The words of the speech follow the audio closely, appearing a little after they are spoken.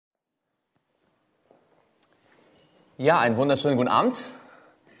Ja, einen wunderschönen guten Abend.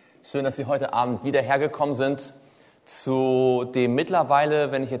 Schön, dass Sie heute Abend wieder hergekommen sind zu dem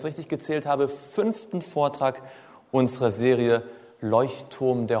mittlerweile, wenn ich jetzt richtig gezählt habe, 5. Vortrag unserer Serie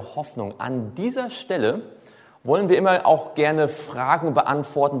Leuchtturm der Hoffnung. An dieser Stelle wollen wir immer auch gerne Fragen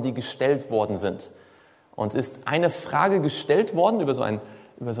beantworten, die gestellt worden sind. Uns ist eine Frage gestellt worden über so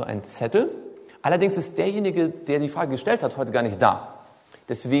einen Zettel. Allerdings ist derjenige, der die Frage gestellt hat, heute gar nicht da.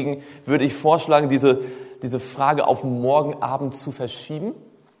 Deswegen würde ich vorschlagen, diese Frage auf morgen Abend zu verschieben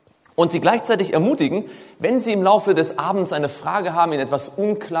und Sie gleichzeitig ermutigen, wenn Sie im Laufe des Abends eine Frage haben, Ihnen etwas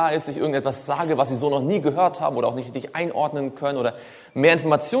unklar ist, ich irgendetwas sage, was Sie so noch nie gehört haben oder auch nicht richtig einordnen können oder mehr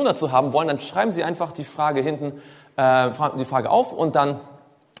Informationen dazu haben wollen, dann schreiben Sie einfach die Frage die Frage auf und dann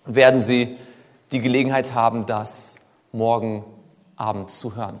werden Sie die Gelegenheit haben, das morgen Abend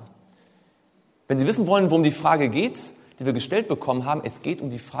zu hören. Wenn Sie wissen wollen, worum die Frage geht, die wir gestellt bekommen haben, es geht um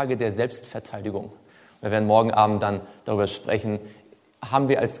die Frage der Selbstverteidigung. Wir werden morgen Abend dann darüber sprechen, haben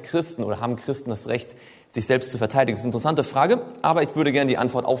wir als Christen oder haben Christen das Recht, sich selbst zu verteidigen? Das ist eine interessante Frage, aber ich würde gerne die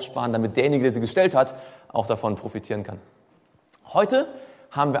Antwort aufsparen, damit derjenige, der sie gestellt hat, auch davon profitieren kann. Heute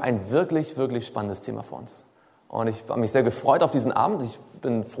haben wir ein wirklich, wirklich spannendes Thema vor uns. Und ich habe mich sehr gefreut auf diesen Abend. Ich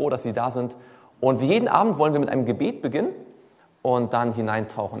bin froh, dass Sie da sind. Und wie jeden Abend wollen wir mit einem Gebet beginnen und dann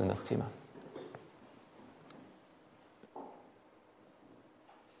hineintauchen in das Thema.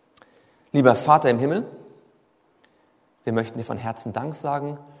 Lieber Vater im Himmel, wir möchten dir von Herzen Dank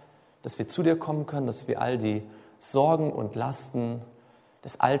sagen, dass wir zu dir kommen können, dass wir all die Sorgen und Lasten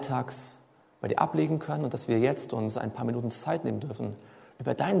des Alltags bei dir ablegen können und dass wir jetzt uns ein paar Minuten Zeit nehmen dürfen,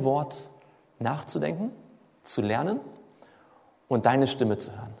 über dein Wort nachzudenken, zu lernen und deine Stimme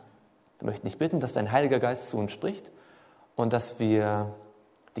zu hören. Wir möchten dich bitten, dass dein Heiliger Geist zu uns spricht und dass wir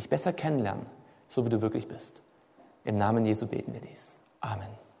dich besser kennenlernen, so wie du wirklich bist. Im Namen Jesu beten wir dies. Amen.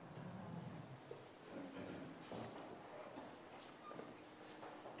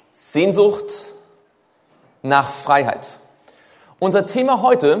 Sehnsucht nach Freiheit. Unser Thema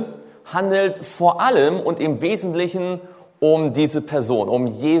heute handelt vor allem und im Wesentlichen um diese Person, um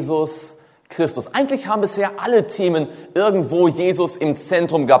Jesus Christus. Eigentlich haben bisher alle Themen irgendwo Jesus im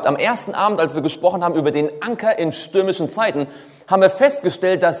Zentrum gehabt. Am ersten Abend, als wir gesprochen haben über den Anker in stürmischen Zeiten, haben wir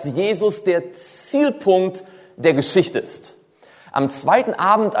festgestellt, dass Jesus der Zielpunkt der Geschichte ist. Am zweiten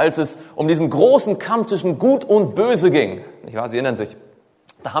Abend, als es um diesen großen Kampf zwischen Gut und Böse ging, Sie erinnern sich,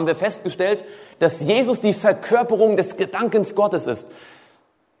 da haben wir festgestellt, dass Jesus die Verkörperung des Gedankens Gottes ist.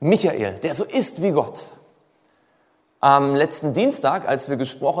 Michael, der so ist wie Gott. Am letzten Dienstag, als wir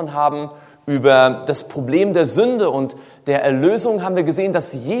gesprochen haben über das Problem der Sünde und der Erlösung, haben wir gesehen,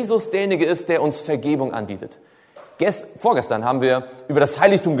 dass Jesus derjenige ist, der uns Vergebung anbietet. Vorgestern haben wir über das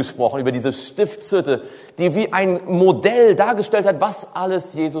Heiligtum gesprochen, über diese Stiftshütte, die wie ein Modell dargestellt hat, was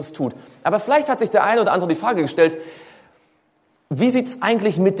alles Jesus tut. Aber vielleicht hat sich der eine oder andere die Frage gestellt, wie sieht's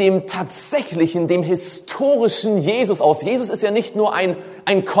eigentlich mit dem tatsächlichen, dem historischen Jesus aus? Jesus ist ja nicht nur ein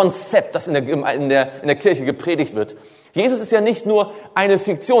Konzept, das in der Kirche gepredigt wird. Jesus ist ja nicht nur eine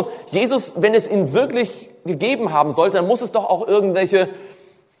Fiktion. Jesus, wenn es ihn wirklich gegeben haben sollte, dann muss es doch auch irgendwelche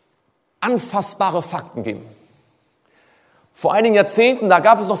anfassbare Fakten geben. Vor einigen Jahrzehnten, da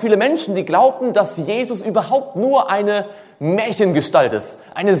gab es noch viele Menschen, die glaubten, dass Jesus überhaupt nur eine Märchengestalt ist,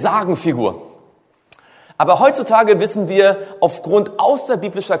 eine Sagenfigur. Aber heutzutage wissen wir aufgrund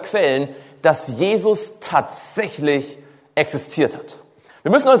außerbiblischer Quellen, dass Jesus tatsächlich existiert hat. Wir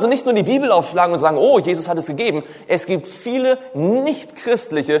müssen also nicht nur die Bibel aufschlagen und sagen, oh, Jesus hat es gegeben. Es gibt viele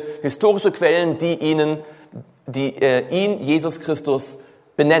nicht-christliche historische Quellen, die ihn, Jesus Christus,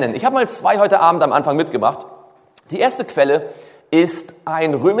 benennen. Ich habe mal 2 heute Abend am Anfang mitgebracht. Die erste Quelle ist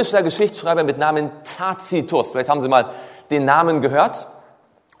ein römischer Geschichtsschreiber mit Namen Tacitus. Vielleicht haben Sie mal den Namen gehört.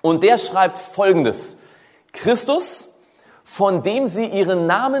 Und der schreibt Folgendes. Christus, von dem sie ihren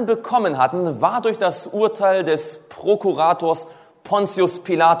Namen bekommen hatten, war durch das Urteil des Prokurators Pontius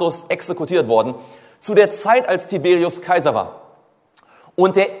Pilatus exekutiert worden, zu der Zeit, als Tiberius Kaiser war.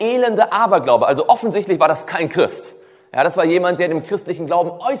 Und der elende Aberglaube, also offensichtlich war das kein Christ. Ja, das war jemand, der dem christlichen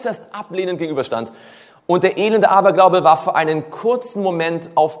Glauben äußerst ablehnend gegenüberstand. Und der elende Aberglaube war für einen kurzen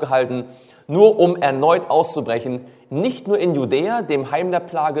Moment aufgehalten, nur um erneut auszubrechen, nicht nur in Judäa, dem Heim der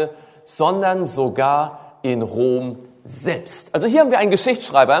Plage, sondern sogar in Rom selbst. Also hier haben wir einen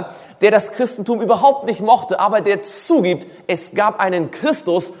Geschichtsschreiber, der das Christentum überhaupt nicht mochte, aber der zugibt, es gab einen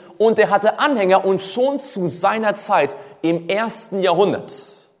Christus und der hatte Anhänger und schon zu seiner Zeit im 1. Jahrhundert,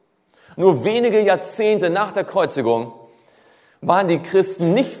 nur wenige Jahrzehnte nach der Kreuzigung, waren die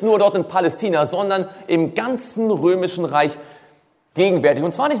Christen nicht nur dort in Palästina, sondern im ganzen römischen Reich gegenwärtig.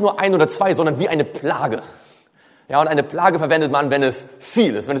 Und zwar nicht nur 1 oder 2, sondern wie eine Plage. Ja, und eine Plage verwendet man, wenn es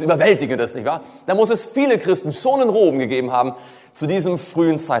viel ist, wenn es überwältigend ist, nicht wahr? Da muss es viele Christen schon in Rom gegeben haben zu diesem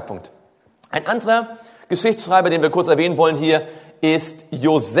frühen Zeitpunkt. Ein anderer Geschichtsschreiber, den wir kurz erwähnen wollen hier, ist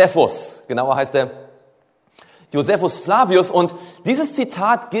Josephus. Genauer heißt er Josephus Flavius. Und dieses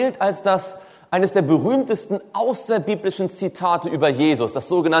Zitat gilt als eines der berühmtesten außerbiblischen Zitate über Jesus, das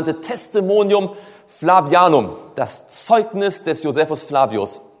sogenannte Testimonium Flavianum, das Zeugnis des Josephus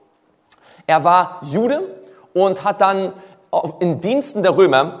Flavius. Er war Jude und hat dann in Diensten der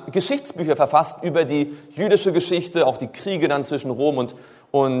Römer Geschichtsbücher verfasst über die jüdische Geschichte, auch die Kriege dann zwischen Rom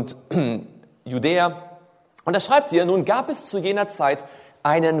und Judäa. Und er schreibt hier, nun gab es zu jener Zeit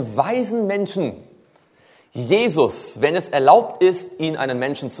einen weisen Menschen, Jesus, wenn es erlaubt ist, ihn einen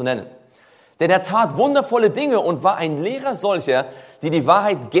Menschen zu nennen. Denn er tat wundervolle Dinge und war ein Lehrer solcher, die die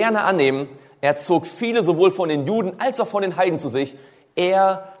Wahrheit gerne annehmen. Er zog viele sowohl von den Juden als auch von den Heiden zu sich.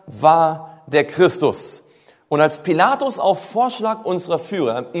 Er war der Christus. Und als Pilatus auf Vorschlag unserer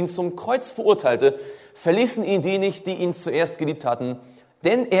Führer ihn zum Kreuz verurteilte, verließen ihn die nicht, die ihn zuerst geliebt hatten.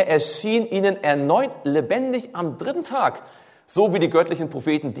 Denn er erschien ihnen erneut lebendig am 3. Tag, so wie die göttlichen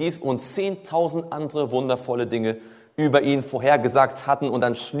Propheten dies und 10.000 andere wundervolle Dinge über ihn vorhergesagt hatten. Und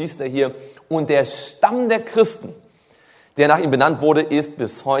dann schließt er hier, und der Stamm der Christen, der nach ihm benannt wurde, ist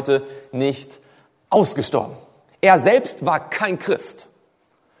bis heute nicht ausgestorben. Er selbst war kein Christ.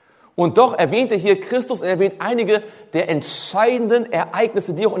 Und doch erwähnt er hier Christus und erwähnt einige der entscheidenden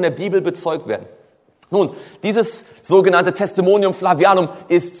Ereignisse, die auch in der Bibel bezeugt werden. Nun, dieses sogenannte Testimonium Flavianum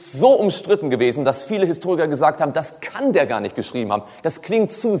ist so umstritten gewesen, dass viele Historiker gesagt haben, das kann der gar nicht geschrieben haben. Das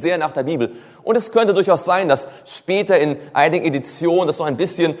klingt zu sehr nach der Bibel. Und es könnte durchaus sein, dass später in einigen Editionen das noch ein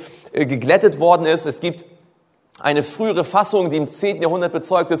bisschen geglättet worden ist. Es gibt eine frühere Fassung, die im 10. Jahrhundert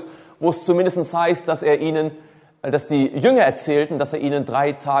bezeugt ist, wo es zumindest heißt, dass die Jünger erzählten, dass er ihnen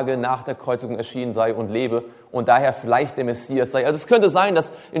 3 Tage nach der Kreuzigung erschienen sei und lebe und daher vielleicht der Messias sei. Also es könnte sein,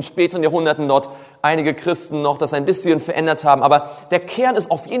 dass in späteren Jahrhunderten dort einige Christen noch das ein bisschen verändert haben, aber der Kern ist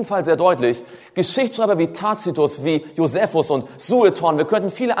auf jeden Fall sehr deutlich. Geschichtsschreiber wie Tacitus, wie Josephus und Sueton, wir könnten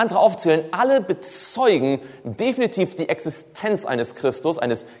viele andere aufzählen, alle bezeugen definitiv die Existenz eines Christus,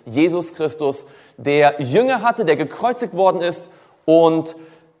 eines Jesus Christus, der Jünger hatte, der gekreuzigt worden ist und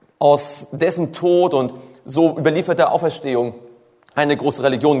aus dessen Tod und so überlieferter Auferstehung eine große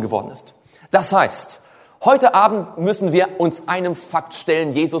Religion geworden ist. Das heißt, heute Abend müssen wir uns einem Fakt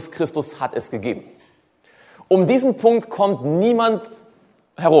stellen, Jesus Christus hat es gegeben. Um diesen Punkt kommt niemand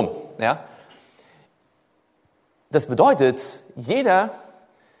herum. Ja? Das bedeutet, jeder,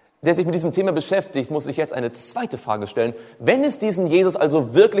 der sich mit diesem Thema beschäftigt, muss sich jetzt eine zweite Frage stellen. Wenn es diesen Jesus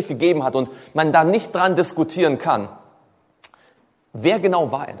also wirklich gegeben hat und man da nicht dran diskutieren kann, wer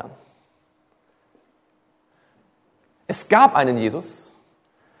genau war er dann? Es gab einen Jesus,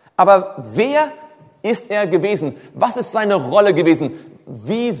 aber wer ist er gewesen? Was ist seine Rolle gewesen?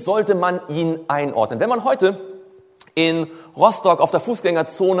 Wie sollte man ihn einordnen? Wenn man heute in Rostock auf der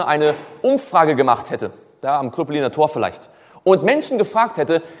Fußgängerzone eine Umfrage gemacht hätte, da am Krüppeliner Tor vielleicht, und Menschen gefragt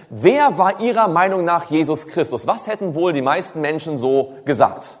hätte, wer war ihrer Meinung nach Jesus Christus? Was hätten wohl die meisten Menschen so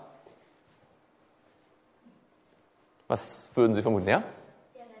gesagt? Was würden Sie vermuten, ja?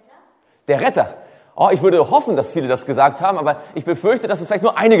 Der Retter. Der Retter. Oh, ich würde hoffen, dass viele das gesagt haben, aber ich befürchte, dass es vielleicht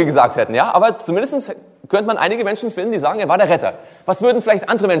nur einige gesagt hätten. Ja, aber zumindest könnte man einige Menschen finden, die sagen, er war der Retter. Was würden vielleicht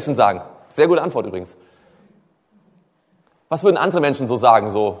andere Menschen sagen? Sehr gute Antwort übrigens. Was würden andere Menschen so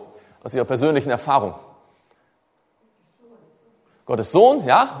sagen, so aus ihrer persönlichen Erfahrung? Gottes Sohn,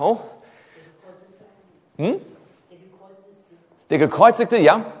 ja? Oh. Der Gekreuzigte,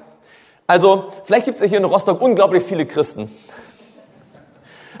 ja. Also, vielleicht gibt es ja hier in Rostock unglaublich viele Christen.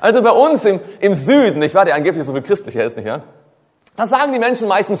 Also bei uns im Süden, nicht wahr, der angeblich so viel christlicher ist, nicht wahr? Da sagen die Menschen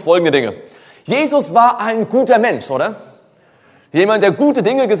meistens folgende Dinge. Jesus war ein guter Mensch, oder? Jemand, der gute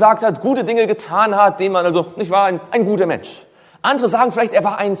Dinge gesagt hat, gute Dinge getan hat, dem man also, nicht wahr, ein guter Mensch. Andere sagen vielleicht, er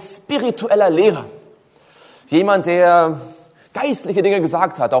war ein spiritueller Lehrer. Jemand, der geistliche Dinge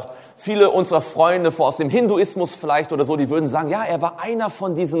gesagt hat. Auch viele unserer Freunde aus dem Hinduismus vielleicht oder so, die würden sagen, ja, er war einer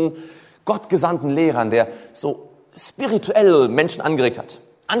von diesen gottgesandten Lehrern, der so spirituell Menschen angeregt hat.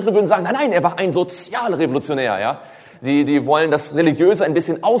 Andere würden sagen, nein, er war ein Sozialrevolutionär. Ja? Die wollen das Religiöse ein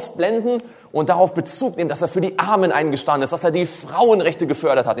bisschen ausblenden und darauf Bezug nehmen, dass er für die Armen eingestanden ist, dass er die Frauenrechte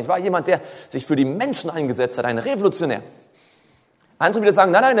gefördert hat. Ich war jemand, der sich für die Menschen eingesetzt hat, ein Revolutionär. Andere wieder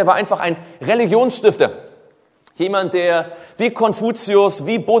sagen, nein, er war einfach ein Religionsstifter. Jemand, der wie Konfuzius,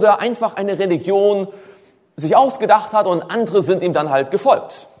 wie Buddha einfach eine Religion sich ausgedacht hat und andere sind ihm dann halt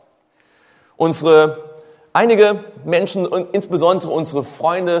gefolgt. Einige Menschen und insbesondere unsere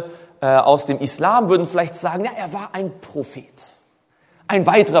Freunde aus dem Islam würden vielleicht sagen, ja, er war ein Prophet. Ein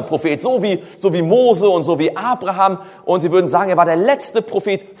weiterer Prophet, so wie Mose und so wie Abraham. Und sie würden sagen, er war der letzte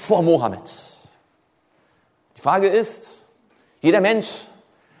Prophet vor Mohammed. Die Frage ist, jeder Mensch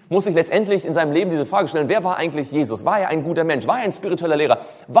muss sich letztendlich in seinem Leben diese Frage stellen, wer war eigentlich Jesus? War er ein guter Mensch? War er ein spiritueller Lehrer?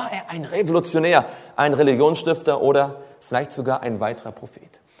 War er ein Revolutionär, ein Religionsstifter oder vielleicht sogar ein weiterer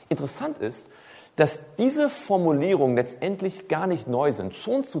Prophet? Interessant ist, dass diese Formulierungen letztendlich gar nicht neu sind.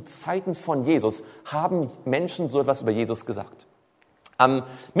 Schon zu Zeiten von Jesus haben Menschen so etwas über Jesus gesagt. Am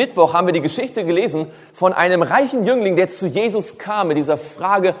Mittwoch haben wir die Geschichte gelesen von einem reichen Jüngling, der zu Jesus kam mit dieser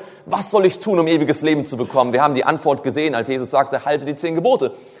Frage, was soll ich tun, um ewiges Leben zu bekommen? Wir haben die Antwort gesehen, als Jesus sagte, halte die 10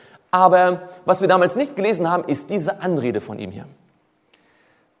 Gebote. Aber was wir damals nicht gelesen haben, ist diese Anrede von ihm hier.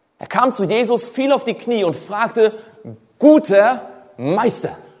 Er kam zu Jesus, fiel auf die Knie und fragte, guter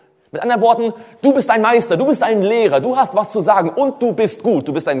Meister. Mit anderen Worten, du bist ein Meister, du bist ein Lehrer, du hast was zu sagen und du bist gut,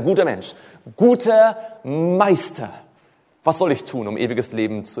 du bist ein guter Mensch. Guter Meister. Was soll ich tun, um ewiges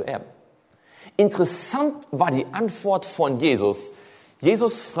Leben zu erben? Interessant war die Antwort von Jesus.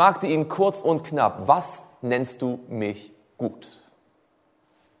 Jesus fragte ihn kurz und knapp, was nennst du mich gut?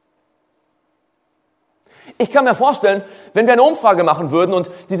 Ich kann mir vorstellen, wenn wir eine Umfrage machen würden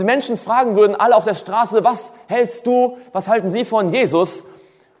und diese Menschen fragen würden, alle auf der Straße, was hältst du, was halten sie von Jesus?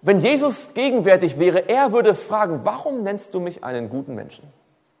 Wenn Jesus gegenwärtig wäre, er würde fragen, warum nennst du mich einen guten Menschen?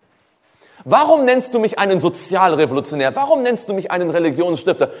 Warum nennst du mich einen Sozialrevolutionär? Warum nennst du mich einen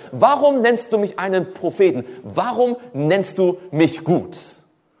Religionsstifter? Warum nennst du mich einen Propheten? Warum nennst du mich gut?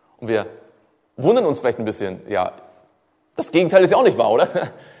 Und wir wundern uns vielleicht ein bisschen, ja, das Gegenteil ist ja auch nicht wahr, oder?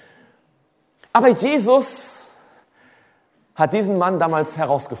 Aber Jesus hat diesen Mann damals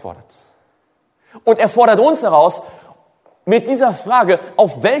herausgefordert. Und er fordert uns heraus mit dieser Frage,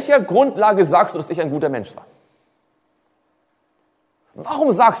 auf welcher Grundlage sagst du, dass ich ein guter Mensch war?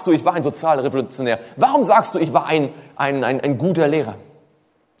 Warum sagst du, ich war ein Sozialrevolutionär? Warum sagst du, ich war ein guter Lehrer?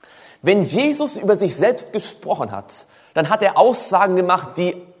 Wenn Jesus über sich selbst gesprochen hat, dann hat er Aussagen gemacht,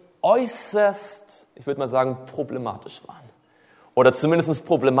 die äußerst, ich würde mal sagen, problematisch waren. Oder zumindest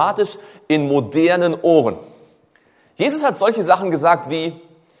problematisch in modernen Ohren. Jesus hat solche Sachen gesagt wie,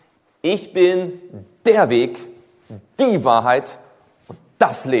 ich bin der Weg, die Wahrheit und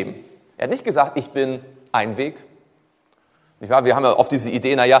das Leben. Er hat nicht gesagt, ich bin ein Weg. Nicht wahr? Wir haben ja oft diese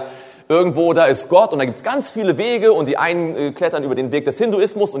Idee, irgendwo da ist Gott und da gibt es ganz viele Wege und die einen klettern über den Weg des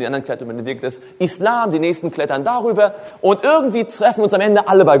Hinduismus und die anderen klettern über den Weg des Islam, die nächsten klettern darüber und irgendwie treffen wir uns am Ende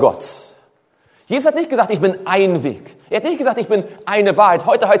alle bei Gott. Jesus hat nicht gesagt, ich bin ein Weg. Er hat nicht gesagt, ich bin eine Wahrheit.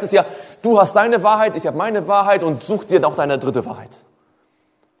 Heute heißt es ja, du hast deine Wahrheit, ich habe meine Wahrheit und such dir noch deine dritte Wahrheit.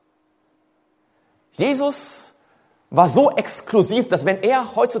 Jesus war so exklusiv, dass wenn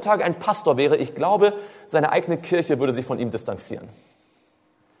er heutzutage ein Pastor wäre, ich glaube, seine eigene Kirche würde sich von ihm distanzieren.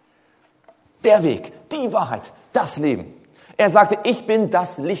 Der Weg, die Wahrheit, das Leben. Er sagte, ich bin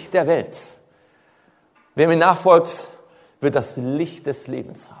das Licht der Welt. Wer mir nachfolgt, wird das Licht des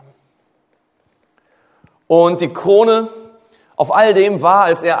Lebens haben. Und die Krone auf all dem war,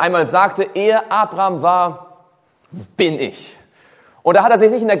 als er einmal sagte, ehe Abraham war, bin ich. Und da hat er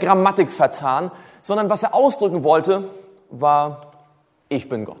sich nicht in der Grammatik vertan, sondern was er ausdrücken wollte, war, ich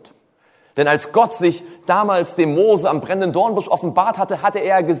bin Gott. Denn als Gott sich damals dem Mose am brennenden Dornbusch offenbart hatte, hatte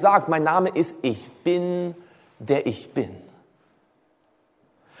er gesagt, mein Name ist Ich bin, der ich bin.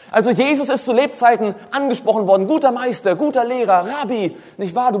 Also Jesus ist zu Lebzeiten angesprochen worden, guter Meister, guter Lehrer, Rabbi,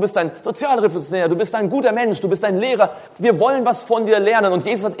 nicht wahr? Du bist ein Sozialrevolutionär, du bist ein guter Mensch, du bist ein Lehrer. Wir wollen was von dir lernen. Und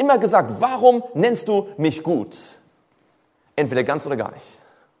Jesus hat immer gesagt, warum nennst du mich gut? Entweder ganz oder gar nicht.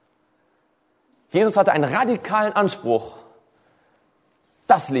 Jesus hatte einen radikalen Anspruch.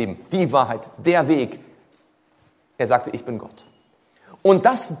 Das Leben, die Wahrheit, der Weg. Er sagte, ich bin Gott. Und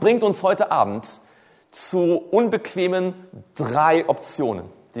das bringt uns heute Abend zu unbequemen 3 Optionen,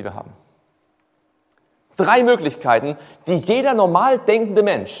 die wir haben. 3 Möglichkeiten, die jeder normal denkende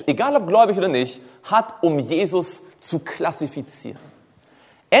Mensch, egal ob gläubig oder nicht, hat, um Jesus zu klassifizieren.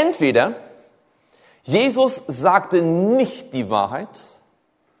 Entweder Jesus sagte nicht die Wahrheit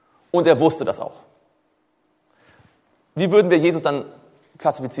und er wusste das auch. Wie würden wir Jesus dann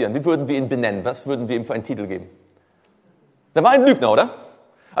klassifizieren? Wie würden wir ihn benennen? Was würden wir ihm für einen Titel geben? Der war ein Lügner, oder?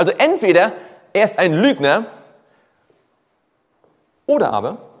 Also entweder er ist ein Lügner oder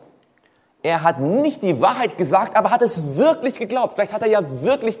aber er hat nicht die Wahrheit gesagt, aber hat es wirklich geglaubt. Vielleicht hat er ja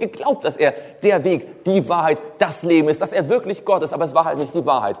wirklich geglaubt, dass er der Weg, die Wahrheit, das Leben ist, dass er wirklich Gott ist, aber es war halt nicht die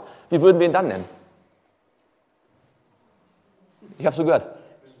Wahrheit. Wie würden wir ihn dann nennen? Ich habe so gehört.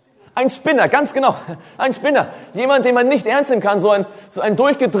 Ein Spinner, ganz genau. Ein Spinner. Jemand, den man nicht ernst nehmen kann, so einen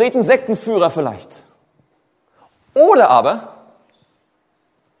durchgedrehten Sektenführer vielleicht. Oder aber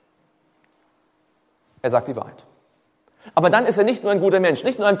er sagt die Wahrheit. Aber dann ist er nicht nur ein guter Mensch,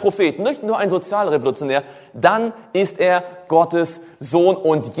 nicht nur ein Prophet, nicht nur ein Sozialrevolutionär, dann ist er Gottes Sohn.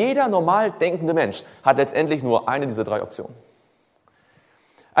 Und jeder normal denkende Mensch hat letztendlich nur eine dieser 3 Optionen.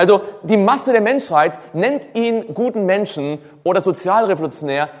 Also die Masse der Menschheit nennt ihn guten Menschen oder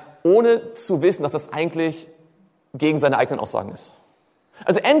Sozialrevolutionär, ohne zu wissen, dass das eigentlich gegen seine eigenen Aussagen ist.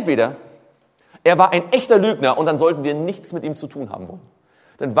 Also entweder er war ein echter Lügner und dann sollten wir nichts mit ihm zu tun haben wollen.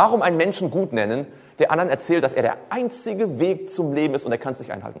 Denn warum einen Menschen gut nennen, der anderen erzählt, dass er der einzige Weg zum Leben ist und er kann es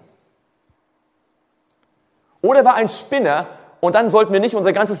nicht einhalten? Oder er war ein Spinner und dann sollten wir nicht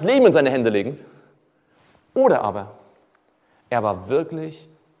unser ganzes Leben in seine Hände legen. Oder aber er war wirklich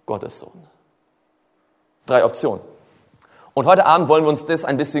Gottes Sohn. 3 Optionen. Und heute Abend wollen wir uns das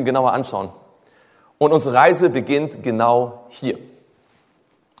ein bisschen genauer anschauen. Und unsere Reise beginnt genau hier.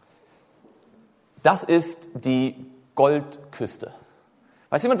 Das ist die Goldküste.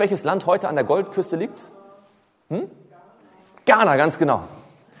 Weiß jemand, welches Land heute an der Goldküste liegt? Ghana, ganz genau.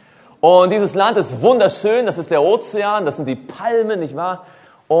 Und dieses Land ist wunderschön, das ist der Ozean, das sind die Palmen, nicht wahr?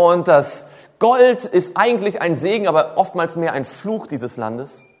 Und das Gold ist eigentlich ein Segen, aber oftmals mehr ein Fluch dieses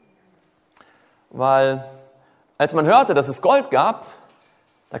Landes. Weil als man hörte, dass es Gold gab,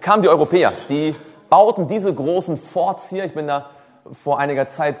 da kamen die Europäer, die bauten diese großen Forts hier. Ich bin da vor einiger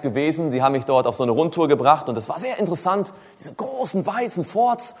Zeit gewesen, die haben mich dort auf so eine Rundtour gebracht und es war sehr interessant, diese großen weißen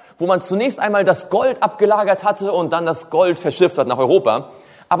Forts, wo man zunächst einmal das Gold abgelagert hatte und dann das Gold verschifft hat nach Europa.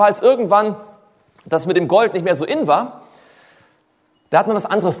 Aber als irgendwann das mit dem Gold nicht mehr so in war, da hat man was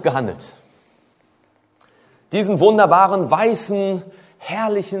anderes gehandelt. Diesen wunderbaren, weißen,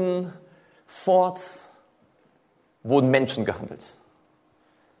 herrlichen Forts wurden Menschen gehandelt.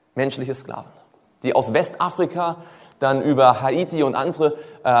 Menschliche Sklaven, die aus Westafrika dann über Haiti und andere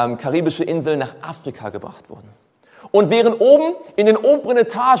karibische Inseln nach Afrika gebracht wurden. Und während oben in den oberen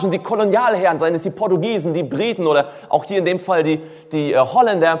Etagen die Kolonialherren, seien es die Portugiesen, die Briten oder auch hier in dem Fall die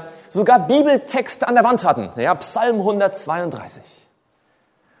Holländer, sogar Bibeltexte an der Wand hatten. Ja, Psalm 132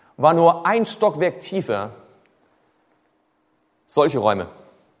 war nur ein Stockwerk tiefer. Solche Räume,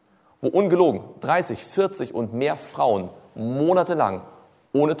 wo ungelogen 30, 40 und mehr Frauen monatelang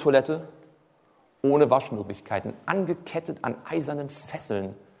ohne Toilette, ohne Waschmöglichkeiten, angekettet an eisernen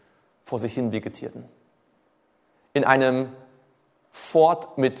Fesseln vor sich hin vegetierten. In einem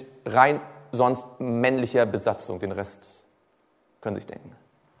Fort mit rein sonst männlicher Besatzung, den Rest können Sie sich denken.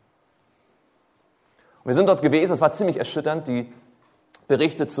 Und wir sind dort gewesen, es war ziemlich erschütternd, die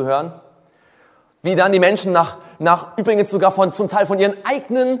Berichte zu hören, wie dann die Menschen nach übrigens sogar zum Teil von ihren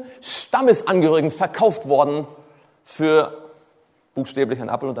eigenen Stammesangehörigen verkauft worden für buchstäblich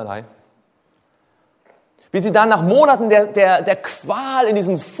ein Apfel und ein Ei. Wie sie dann nach Monaten der Qual in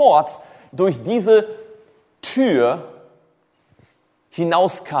diesen Forts durch diese Tür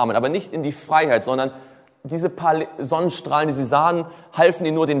hinauskamen, aber nicht in die Freiheit, sondern diese paar Sonnenstrahlen, die sie sahen, halfen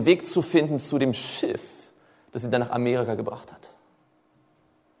ihnen nur, den Weg zu finden zu dem Schiff, das sie dann nach Amerika gebracht hat.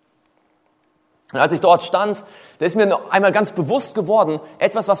 Und als ich dort stand, da ist mir noch einmal ganz bewusst geworden,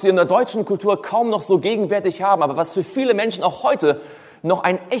 etwas, was wir in der deutschen Kultur kaum noch so gegenwärtig haben, aber was für viele Menschen auch heute noch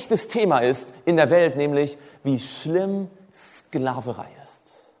ein echtes Thema ist in der Welt, nämlich wie schlimm Sklaverei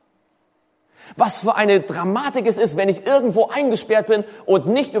ist. Was für eine Dramatik es ist, wenn ich irgendwo eingesperrt bin und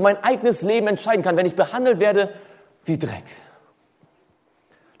nicht über mein eigenes Leben entscheiden kann, wenn ich behandelt werde wie Dreck.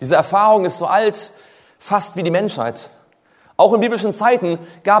 Diese Erfahrung ist so alt, fast wie die Menschheit. Auch in biblischen Zeiten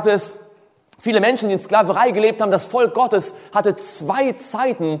gab es viele Menschen, die in Sklaverei gelebt haben. Das Volk Gottes hatte 2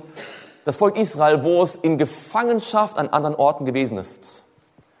 Zeiten, das Volk Israel, wo es in Gefangenschaft an anderen Orten gewesen ist.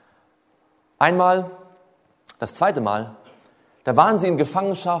 Einmal, das zweite Mal, da waren sie in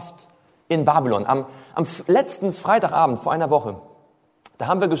Gefangenschaft in Babylon. Am letzten Freitagabend vor einer Woche, da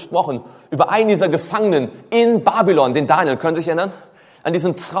haben wir gesprochen über einen dieser Gefangenen in Babylon, den Daniel. Können Sie sich erinnern? An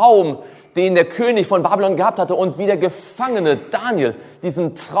diesen Traum, den der König von Babylon gehabt hatte und wie der Gefangene Daniel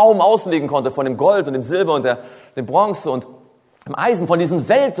diesen Traum auslegen konnte von dem Gold und dem Silber und dem Bronze und dem Eisen, von diesen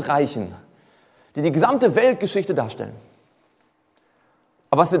Weltreichen, die die gesamte Weltgeschichte darstellen.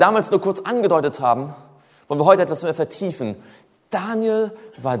 Aber was wir damals nur kurz angedeutet haben, wollen wir heute etwas mehr vertiefen. Daniel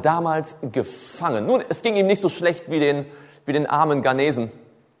war damals gefangen. Nun, es ging ihm nicht so schlecht wie den armen Ghanesen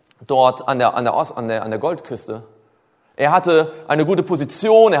dort an der Goldküste. Er hatte eine gute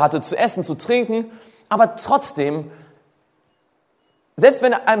Position, er hatte zu essen, zu trinken, aber trotzdem, selbst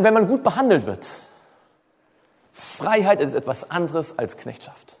wenn man gut behandelt wird, Freiheit ist etwas anderes als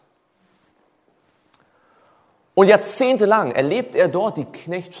Knechtschaft. Und jahrzehntelang erlebt er dort die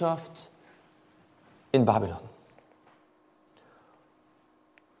Knechtschaft in Babylon.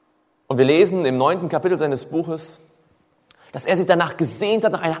 Und wir lesen im 9. Kapitel seines Buches, dass er sich danach gesehnt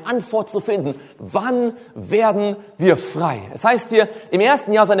hat, nach einer Antwort zu finden. Wann werden wir frei? Es heißt hier, im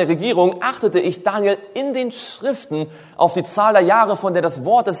ersten Jahr seiner Regierung achtete ich, Daniel, in den Schriften auf die Zahl der Jahre, von der das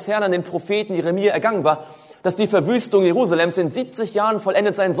Wort des Herrn an den Propheten Jeremia ergangen war, dass die Verwüstung Jerusalems in 70 Jahren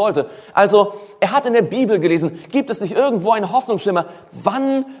vollendet sein sollte. Also, er hat in der Bibel gelesen, gibt es nicht irgendwo einen Hoffnungsschimmer?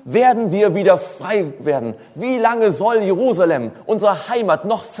 Wann werden wir wieder frei werden? Wie lange soll Jerusalem, unsere Heimat,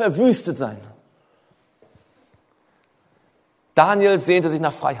 noch verwüstet sein? Daniel sehnte sich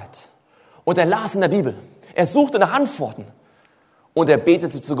nach Freiheit. Und er las in der Bibel. Er suchte nach Antworten. Und er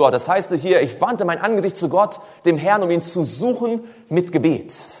betete zu Gott. Das heißt hier, ich wandte mein Angesicht zu Gott, dem Herrn, um ihn zu suchen mit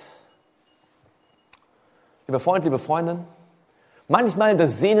Gebet. Lieber Freund, liebe Freundin, manchmal da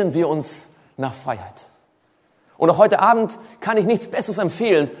sehnen wir uns nach Freiheit. Und auch heute Abend kann ich nichts Besseres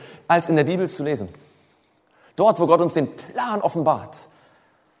empfehlen, als in der Bibel zu lesen. Dort, wo Gott uns den Plan offenbart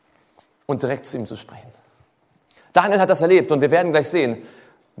und direkt zu ihm zu sprechen. Daniel hat das erlebt und wir werden gleich sehen,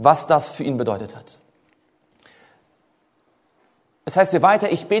 was das für ihn bedeutet hat. Es heißt hier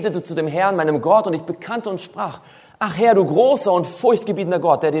weiter, ich betete zu dem Herrn, meinem Gott, und ich bekannte und sprach, ach Herr, du großer und furchtgebietender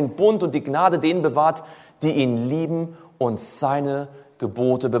Gott, der den Bund und die Gnade denen bewahrt, die ihn lieben und seine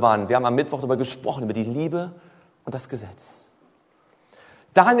Gebote bewahren. Wir haben am Mittwoch darüber gesprochen, über die Liebe und das Gesetz.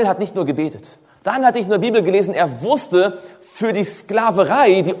 Daniel hat nicht nur gebetet, Daniel hat nicht nur Bibel gelesen, er wusste, für die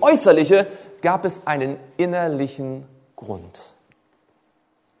Sklaverei, die äußerliche, gab es einen innerlichen Grund.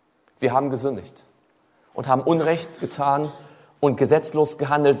 Wir haben gesündigt und haben Unrecht getan und gesetzlos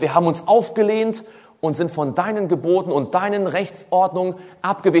gehandelt. Wir haben uns aufgelehnt und sind von deinen Geboten und deinen Rechtsordnungen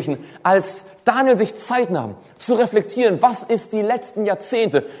abgewichen. Als Daniel sich Zeit nahm, zu reflektieren, was ist die letzten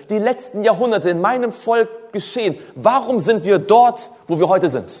Jahrzehnte, die letzten Jahrhunderte in meinem Volk geschehen? Warum sind wir dort, wo wir heute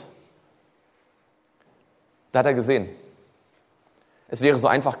sind? Da hat er gesehen, es wäre so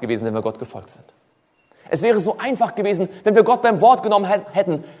einfach gewesen, wenn wir Gott gefolgt sind. Es wäre so einfach gewesen, wenn wir Gott beim Wort genommen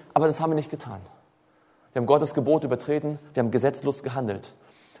hätten, aber das haben wir nicht getan. Wir haben Gottes Gebot übertreten, wir haben gesetzlos gehandelt.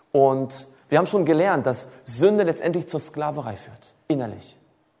 Und wir haben schon gelernt, dass Sünde letztendlich zur Sklaverei führt, innerlich.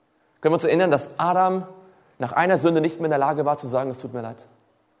 Können wir uns erinnern, dass Adam nach einer Sünde nicht mehr in der Lage war zu sagen, es tut mir leid.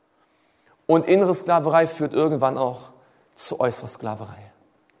 Und innere Sklaverei führt irgendwann auch zu äußerer Sklaverei.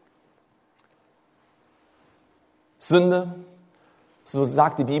 Sünde, so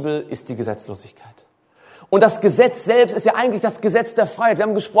sagt die Bibel, ist die Gesetzlosigkeit. Und das Gesetz selbst ist ja eigentlich das Gesetz der Freiheit. Wir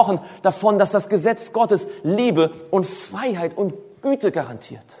haben gesprochen davon, dass das Gesetz Gottes Liebe und Freiheit und Güte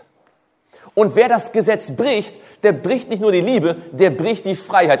garantiert. Und wer das Gesetz bricht, der bricht nicht nur die Liebe, der bricht die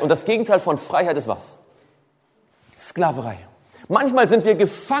Freiheit. Und das Gegenteil von Freiheit ist was? Sklaverei. Manchmal sind wir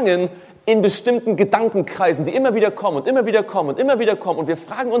gefangen in bestimmten Gedankenkreisen, die immer wieder kommen und immer wieder kommen und immer wieder kommen. Und wir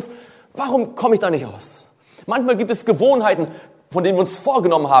fragen uns, warum komme ich da nicht raus? Manchmal gibt es Gewohnheiten, von denen wir uns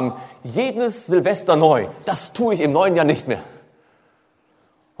vorgenommen haben, jedes Silvester neu. Das tue ich im neuen Jahr nicht mehr.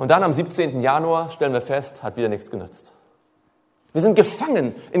 Und dann am 17. Januar stellen wir fest, hat wieder nichts genützt. Wir sind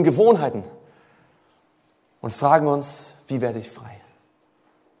gefangen in Gewohnheiten und fragen uns, wie werde ich frei?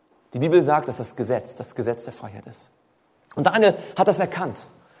 Die Bibel sagt, dass das Gesetz der Freiheit ist. Und Daniel hat das erkannt.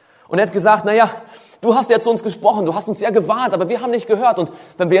 Und er hat gesagt, du hast ja zu uns gesprochen, du hast uns ja gewarnt, aber wir haben nicht gehört. Und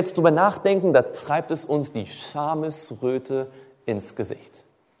wenn wir jetzt drüber nachdenken, da treibt es uns die Schamesröte ins Gesicht.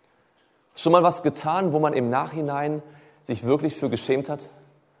 Schon mal was getan, wo man im Nachhinein sich wirklich für geschämt hat?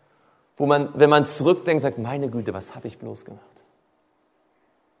 Wo man, wenn man zurückdenkt, sagt, meine Güte, was habe ich bloß gemacht?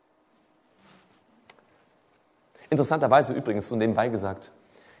 Interessanterweise übrigens, so nebenbei gesagt,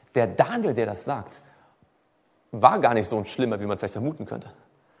 der Daniel, der das sagt, war gar nicht so ein Schlimmer, wie man vielleicht vermuten könnte.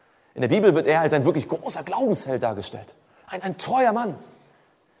 In der Bibel wird er als ein wirklich großer Glaubensheld dargestellt. Ein treuer Mann,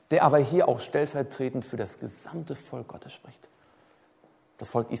 der aber hier auch stellvertretend für das gesamte Volk Gottes spricht. Das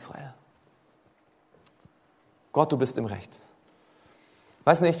Volk Israel. Gott, du bist im Recht.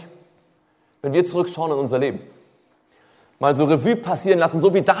 Weiß nicht, wenn wir zurückschauen in unser Leben, mal so Revue passieren lassen,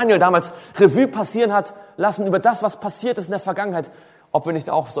 so wie Daniel damals Revue passieren hat lassen über das, was passiert ist in der Vergangenheit, ob wir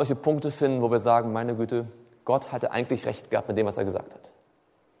nicht auch solche Punkte finden, wo wir sagen, meine Güte, Gott hatte eigentlich recht gehabt mit dem, was er gesagt hat.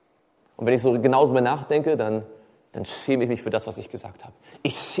 Und wenn ich so genau darüber nachdenke, dann schäme ich mich für das, was ich gesagt habe.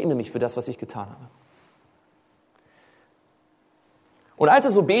 Ich schäme mich für das, was ich getan habe. Und als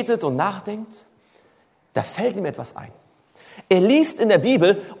er so betet und nachdenkt, da fällt ihm etwas ein. Er liest in der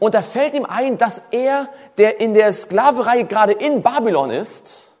Bibel und da fällt ihm ein, dass er, der in der Sklaverei gerade in Babylon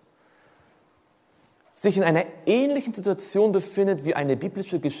ist, sich in einer ähnlichen Situation befindet wie eine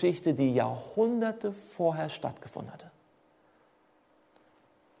biblische Geschichte, die Jahrhunderte vorher stattgefunden hatte.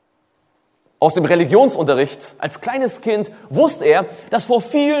 Aus dem Religionsunterricht als kleines Kind wusste er, dass vor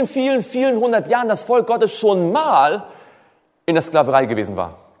vielen, vielen, vielen hundert Jahren das Volk Gottes schon mal in der Sklaverei gewesen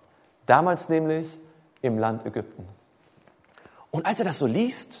war. Damals nämlich im Land Ägypten. Und als er das so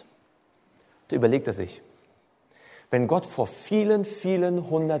liest, da überlegt er sich, wenn Gott vor vielen, vielen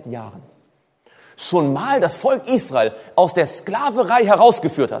 100 Jahren schon mal das Volk Israel aus der Sklaverei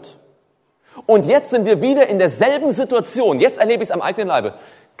herausgeführt hat und jetzt sind wir wieder in derselben Situation, jetzt erlebe ich es am eigenen Leibe,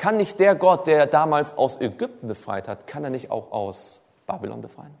 kann nicht der Gott, der damals aus Ägypten befreit hat, kann er nicht auch aus Babylon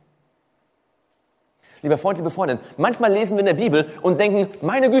befreien? Lieber Freund, liebe Freundin, manchmal lesen wir in der Bibel und denken,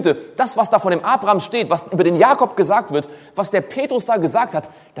 meine Güte, das, was da von dem Abraham steht, was über den Jakob gesagt wird, was der Petrus da gesagt hat,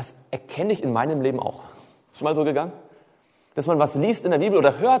 das erkenne ich in meinem Leben auch. Schon mal so gegangen? Dass man was liest in der Bibel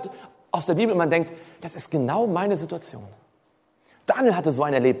oder hört aus der Bibel und man denkt, das ist genau meine Situation. Daniel hatte so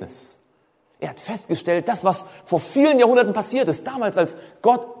ein Erlebnis. Er hat festgestellt, das, was vor vielen Jahrhunderten passiert ist, damals, als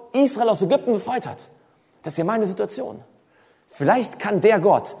Gott Israel aus Ägypten befreit hat, das ist ja meine Situation. Vielleicht kann der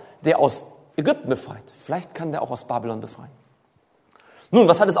Gott, der aus Ägypten befreit, vielleicht kann der auch aus Babylon befreien. Nun,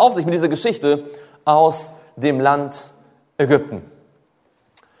 was hat es auf sich mit dieser Geschichte aus dem Land Ägypten?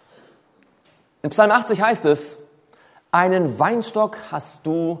 In Psalm 80 heißt es, einen Weinstock hast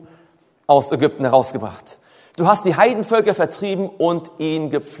du aus Ägypten herausgebracht. Du hast die Heidenvölker vertrieben und ihn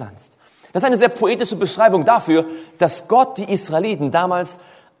gepflanzt. Das ist eine sehr poetische Beschreibung dafür, dass Gott die Israeliten damals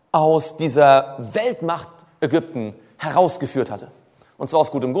aus dieser Weltmacht Ägypten herausgeführt hatte. Und zwar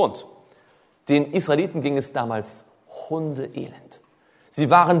aus gutem Grund. Den Israeliten ging es damals hundeelend. Sie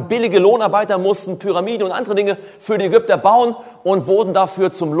waren billige Lohnarbeiter, mussten Pyramiden und andere Dinge für die Ägypter bauen und wurden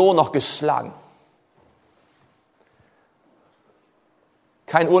dafür zum Lohn noch geschlagen.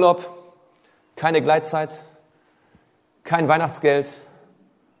 Kein Urlaub, keine Gleitzeit, kein Weihnachtsgeld.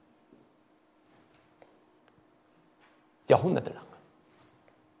 Jahrhundertelang.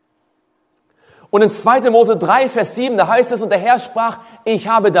 Und in 2. Mose 3, Vers 7, da heißt es, und der Herr sprach, ich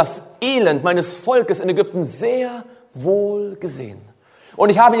habe das Elend meines Volkes in Ägypten sehr wohl gesehen. Und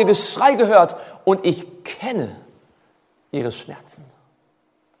ich habe ihr Geschrei gehört und ich kenne ihre Schmerzen.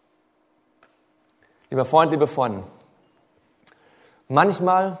 Lieber Freund, liebe Freundin,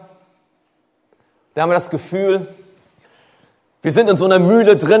 manchmal, da haben wir das Gefühl, wir sind in so einer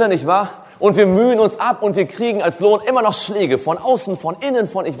Mühle drinnen, nicht wahr? Und wir mühen uns ab und wir kriegen als Lohn immer noch Schläge von außen, von innen,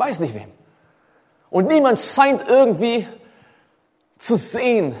 von ich weiß nicht wem. Und niemand scheint irgendwie zu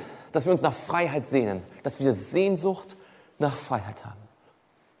sehen, dass wir uns nach Freiheit sehnen, dass wir Sehnsucht nach Freiheit haben.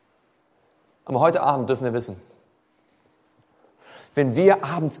 Aber heute Abend dürfen wir wissen, wenn wir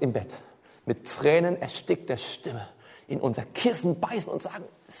abends im Bett mit Tränen erstickter Stimme in unser Kissen beißen und sagen,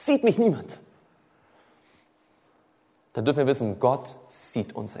 sieht mich niemand, dann dürfen wir wissen, Gott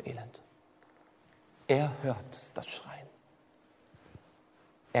sieht unser Elend. Er hört das Schreien.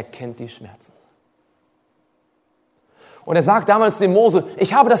 Er kennt die Schmerzen. Und er sagt damals dem Mose,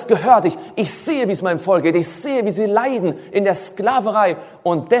 ich habe das gehört, ich sehe, wie es meinem Volk geht, ich sehe, wie sie leiden in der Sklaverei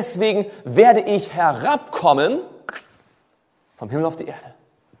und deswegen werde ich herabkommen vom Himmel auf die Erde,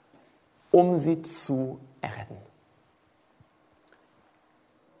 um sie zu erretten.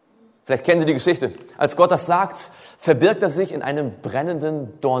 Vielleicht kennen Sie die Geschichte. Als Gott das sagt, verbirgt er sich in einem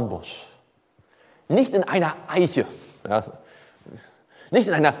brennenden Dornbusch. Nicht in einer Eiche, ja, nicht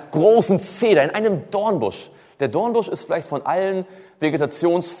in einer großen Zeder, in einem Dornbusch. Der Dornbusch ist vielleicht von allen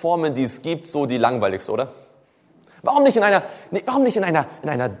Vegetationsformen, die es gibt, so die langweiligste, oder? Warum nicht in einer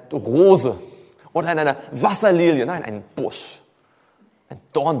Rose oder in einer Wasserlilie? Nein, ein Busch, ein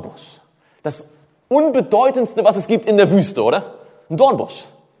Dornbusch. Das unbedeutendste, was es gibt in der Wüste, oder? Ein Dornbusch.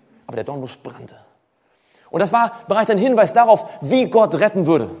 Aber der Dornbusch brannte. Und das war bereits ein Hinweis darauf, wie Gott retten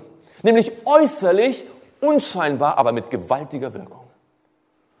würde. Nämlich äußerlich, unscheinbar, aber mit gewaltiger Wirkung.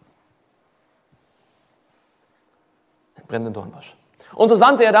 Ein brennender Dornbusch. Und so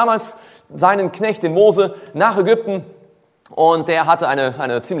sandte er damals seinen Knecht, den Mose, nach Ägypten. Und der hatte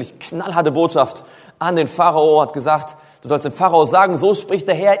eine ziemlich knallharte Botschaft an den Pharao, hat gesagt, du sollst dem Pharao sagen, so spricht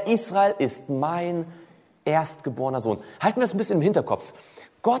der Herr, Israel ist mein erstgeborener Sohn. Halten wir das ein bisschen im Hinterkopf.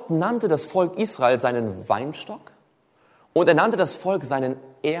 Gott nannte das Volk Israel seinen Weinstock und er nannte das Volk seinen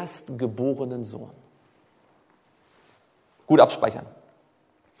erstgeborenen Sohn. Gut abspeichern.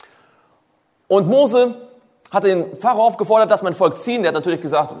 Und Mose hatte den Pharao aufgefordert, dass mein Volk ziehen. Der hat natürlich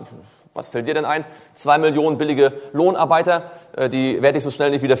gesagt, was fällt dir denn ein? 2 Millionen billige Lohnarbeiter, die werde ich so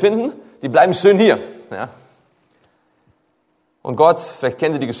schnell nicht wieder finden. Die bleiben schön hier. Ja. Und Gott, vielleicht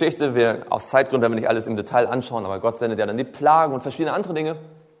kennen Sie die Geschichte, wir aus Zeitgründen werden wir nicht alles im Detail anschauen, aber Gott sendet ja dann die Plagen und verschiedene andere Dinge.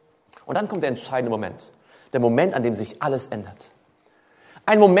 Und dann kommt der entscheidende Moment. Der Moment, an dem sich alles ändert.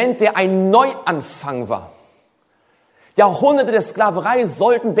 Ein Moment, der ein Neuanfang war. Jahrhunderte der Sklaverei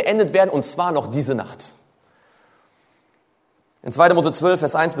sollten beendet werden, und zwar noch diese Nacht. In 2. Mose 12,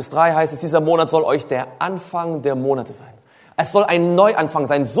 Vers 1 bis 3 heißt es, dieser Monat soll euch der Anfang der Monate sein. Es soll ein Neuanfang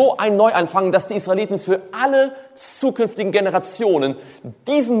sein, so ein Neuanfang, dass die Israeliten für alle zukünftigen Generationen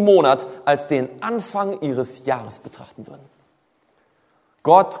diesen Monat als den Anfang ihres Jahres betrachten würden.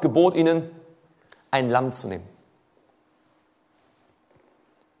 Gott gebot ihnen, ein Lamm zu nehmen.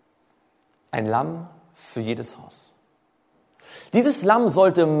 Ein Lamm für jedes Haus. Dieses Lamm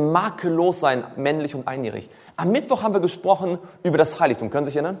sollte makellos sein, männlich und einjährig. Am Mittwoch haben wir gesprochen über das Heiligtum, können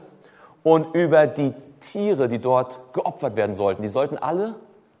Sie sich erinnern? Und über die Tiere, die dort geopfert werden sollten. Die sollten alle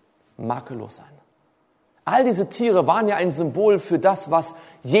makellos sein. All diese Tiere waren ja ein Symbol für das, was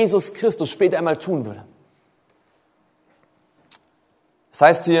Jesus Christus später einmal tun würde. Das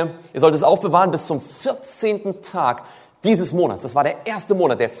heißt hier, ihr sollt es aufbewahren bis zum 14. Tag dieses Monats. Das war der erste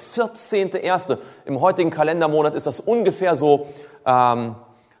Monat, der 14.1. Im heutigen Kalendermonat ist das ungefähr so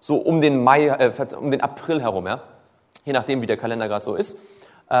um den um den April herum, ja? Je nachdem, wie der Kalender gerade so ist.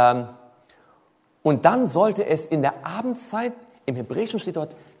 Und dann sollte es in der Abendzeit, im Hebräischen steht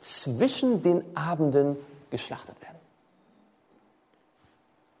dort, zwischen den Abenden geschlachtet werden.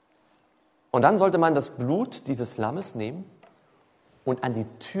 Und dann sollte man das Blut dieses Lammes nehmen und an die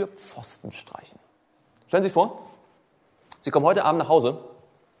Türpfosten streichen. Stellen Sie sich vor, Sie kommen heute Abend nach Hause,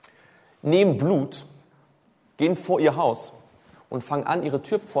 nehmen Blut, gehen vor Ihr Haus und fangen an, Ihre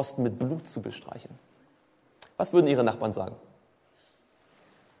Türpfosten mit Blut zu bestreichen. Was würden Ihre Nachbarn sagen?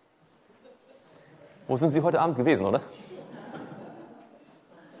 Wo sind Sie heute Abend gewesen, oder?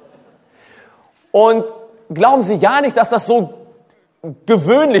 Und glauben Sie ja nicht, dass das so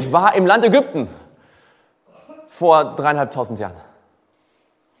gewöhnlich war im Land Ägypten vor 3.500 Jahren.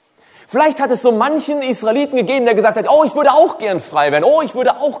 Vielleicht hat es so manchen Israeliten gegeben, der gesagt hat, oh, ich würde auch gern frei werden, oh, ich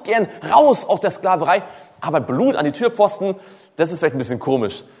würde auch gern raus aus der Sklaverei, aber Blut an die Türpfosten, das ist vielleicht ein bisschen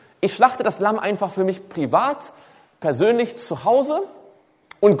komisch. Ich schlachte das Lamm einfach für mich privat, persönlich zu Hause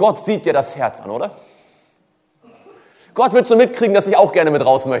und Gott sieht dir das Herz an, oder? Gott wird so mitkriegen, dass ich auch gerne mit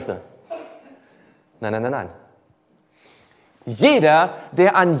raus möchte. Nein. Jeder,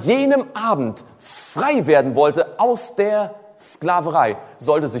 der an jenem Abend frei werden wollte aus der Sklaverei,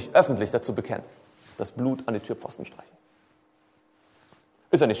 sollte sich öffentlich dazu bekennen, das Blut an die Türpfosten streichen.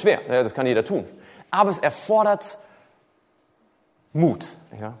 Ist ja nicht schwer, das kann jeder tun. Aber es erfordert Mut.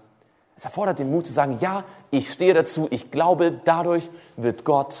 Ja? Es erfordert den Mut zu sagen, ja, ich stehe dazu, ich glaube, dadurch wird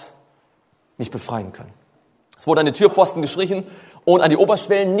Gott mich befreien können. Es wurde an die Türpfosten gestrichen und an die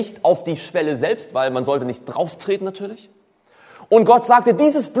Oberschwellen, nicht auf die Schwelle selbst, weil man sollte nicht drauf treten natürlich. Und Gott sagte,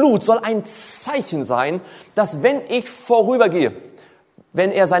 dieses Blut soll ein Zeichen sein, dass wenn ich vorübergehe,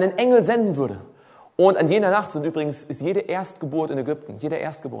 wenn er seinen Engel senden würde, und an jener Nacht ist jede Erstgeburt in Ägypten, jeder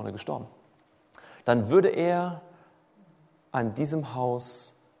Erstgeborene gestorben, dann würde er an diesem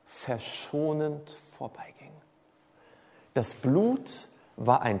Haus verschonend vorbeigehen. Das Blut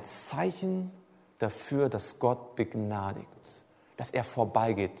war ein Zeichen dafür, dass Gott begnadigt, dass er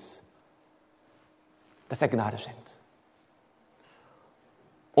vorbeigeht, dass er Gnade schenkt.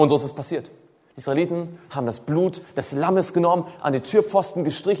 Und so ist es passiert. Die Israeliten haben das Blut des Lammes genommen, an die Türpfosten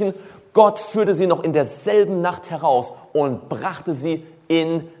gestrichen. Gott führte sie noch in derselben Nacht heraus und brachte sie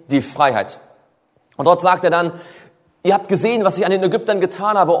in die Freiheit. Und dort sagt er dann, ihr habt gesehen, was ich an den Ägyptern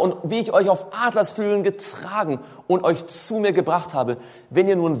getan habe und wie ich euch auf Adlersflügeln getragen und euch zu mir gebracht habe, wenn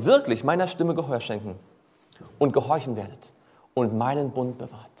ihr nun wirklich meiner Stimme Gehör schenken und gehorchen werdet und meinen Bund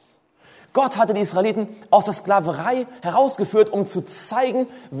bewahrt. Gott hatte die Israeliten aus der Sklaverei herausgeführt, um zu zeigen,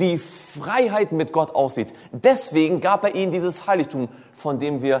 wie Freiheit mit Gott aussieht. Deswegen gab er ihnen dieses Heiligtum, von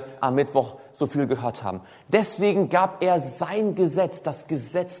dem wir am Mittwoch so viel gehört haben. Deswegen gab er sein Gesetz, das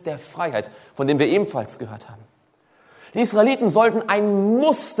Gesetz der Freiheit, von dem wir ebenfalls gehört haben. Die Israeliten sollten ein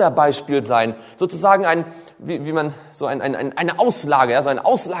Musterbeispiel sein, sozusagen eine Auslage, ja, so ein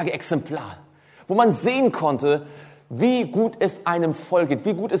Auslageexemplar, wo man sehen konnte, wie gut es einem Volk geht,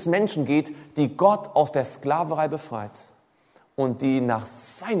 wie gut es Menschen geht, die Gott aus der Sklaverei befreit und die nach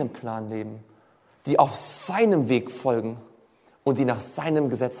seinem Plan leben, die auf seinem Weg folgen und die nach seinem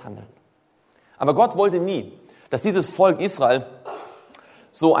Gesetz handeln. Aber Gott wollte nie, dass dieses Volk Israel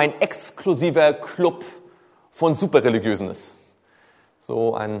so ein exklusiver Club von Superreligiösen ist.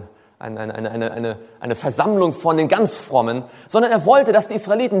 So eine Versammlung von den ganz Frommen, sondern er wollte, dass die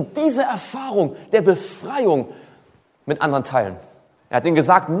Israeliten diese Erfahrung der Befreiung mit anderen teilen. Er hat ihnen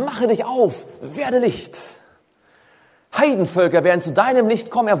gesagt, mache dich auf, werde Licht. Heidenvölker werden zu deinem Licht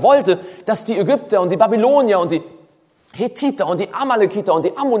kommen. Er wollte, dass die Ägypter und die Babylonier und die Hethiter und die Amalekiter und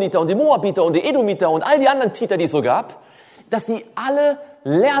die Ammoniter und die Moabiter und die Edomiter und all die anderen Titer, die es so gab, dass die alle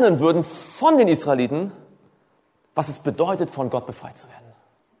lernen würden von den Israeliten, was es bedeutet, von Gott befreit zu werden.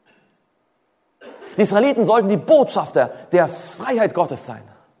 Die Israeliten sollten die Botschafter der Freiheit Gottes sein.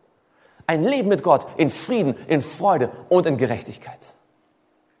 Ein Leben mit Gott in Frieden, in Freude und in Gerechtigkeit.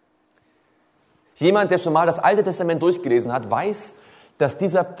 Jemand, der schon mal das Alte Testament durchgelesen hat, weiß, dass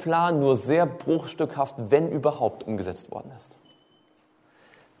dieser Plan nur sehr bruchstückhaft, wenn überhaupt, umgesetzt worden ist.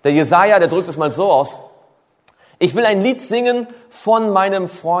 Der Jesaja, der drückt es mal so aus: Ich will ein Lied singen von meinem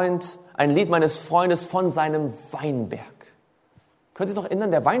Freund, ein Lied meines Freundes von seinem Weinberg. Können Sie sich noch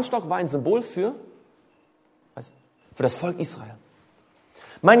erinnern, der Weinstock war ein Symbol für das Volk Israel.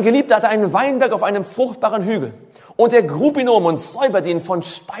 Mein Geliebter hatte einen Weinberg auf einem fruchtbaren Hügel. Und er grub ihn um und säuberte ihn von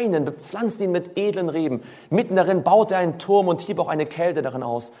Steinen, bepflanzte ihn mit edlen Reben. Mitten darin baute er einen Turm und hieb auch eine Kälte darin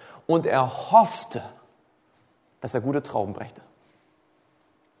aus. Und er hoffte, dass er gute Trauben brächte.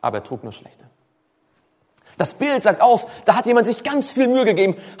 Aber er trug nur schlechte. Das Bild sagt aus, da hat jemand sich ganz viel Mühe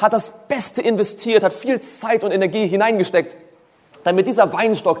gegeben, hat das Beste investiert, hat viel Zeit und Energie hineingesteckt, damit dieser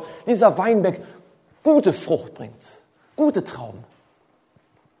Weinstock, dieser Weinberg gute Frucht bringt, gute Trauben.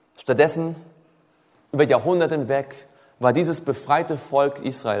 Stattdessen, über Jahrhunderte hinweg, war dieses befreite Volk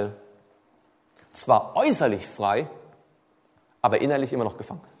Israel zwar äußerlich frei, aber innerlich immer noch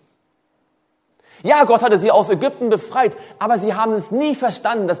gefangen. Ja, Gott hatte sie aus Ägypten befreit, aber sie haben es nie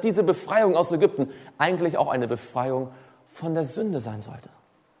verstanden, dass diese Befreiung aus Ägypten eigentlich auch eine Befreiung von der Sünde sein sollte.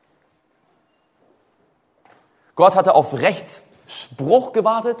 Gott hatte auf Rechtsspruch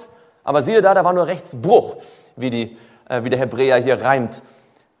gewartet, aber siehe da war nur Rechtsbruch, wie der Hebräer hier reimt.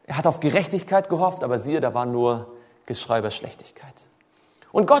 Er hat auf Gerechtigkeit gehofft, aber siehe, da war nur Geschrei über Schlechtigkeit.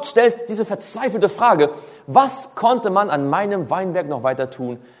 Und Gott stellt diese verzweifelte Frage: Was konnte man an meinem Weinberg noch weiter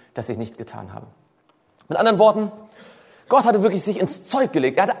tun, das ich nicht getan habe? Mit anderen Worten, Gott hatte wirklich sich ins Zeug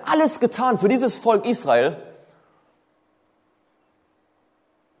gelegt. Er hatte alles getan für dieses Volk Israel,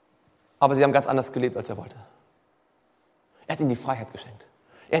 aber sie haben ganz anders gelebt, als er wollte. Er hat ihnen die Freiheit geschenkt.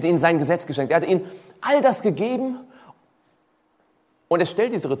 Er hat ihnen sein Gesetz geschenkt. Er hat ihnen all das gegeben. Und er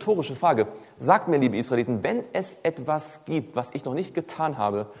stellt diese rhetorische Frage: Sagt mir, liebe Israeliten, wenn es etwas gibt, was ich noch nicht getan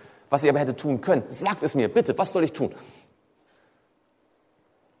habe, was ich aber hätte tun können, sagt es mir, bitte, was soll ich tun?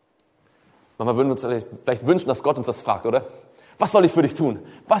 Manchmal würden wir uns vielleicht wünschen, dass Gott uns das fragt, oder? Was soll ich für dich tun?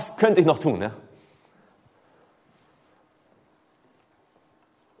 Was könnte ich noch tun? Ne?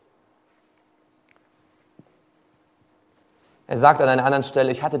 Er sagt an einer anderen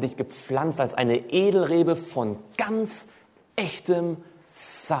Stelle: Ich hatte dich gepflanzt als eine Edelrebe von ganz echtem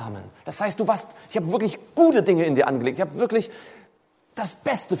Samen. Das heißt, ich habe wirklich gute Dinge in dir angelegt. Ich habe wirklich das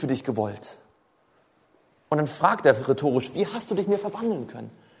Beste für dich gewollt. Und dann fragt er rhetorisch: Wie hast du dich mir verwandeln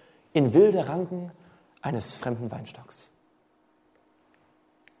können? In wilde Ranken eines fremden Weinstocks.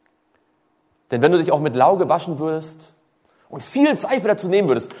 Denn wenn du dich auch mit Lauge waschen würdest und viel Seife dazu nehmen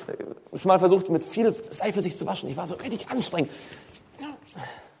würdest, schon mal versucht, mit viel Seife sich zu waschen, ich war so richtig anstrengend,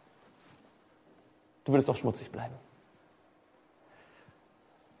 du würdest doch schmutzig bleiben.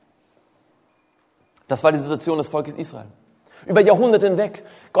 Das war die Situation des Volkes Israel. Über Jahrhunderte hinweg.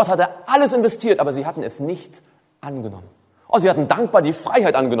 Gott hatte alles investiert, aber sie hatten es nicht angenommen. Oh, sie hatten dankbar die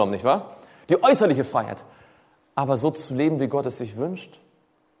Freiheit angenommen, nicht wahr? Die äußerliche Freiheit. Aber so zu leben, wie Gott es sich wünscht,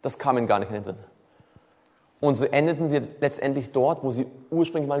 das kam ihnen gar nicht in den Sinn. Und so endeten sie letztendlich dort, wo sie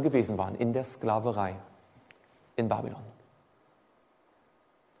ursprünglich mal gewesen waren, in der Sklaverei in Babylon.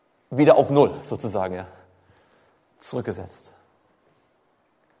 Wieder auf Null, sozusagen, ja. Zurückgesetzt.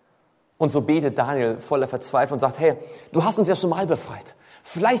 Und so betet Daniel voller Verzweiflung und sagt: Hey, du hast uns ja schon mal befreit.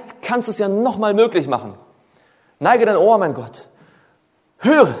 Vielleicht kannst du es ja noch mal möglich machen. Neige dein Ohr, mein Gott.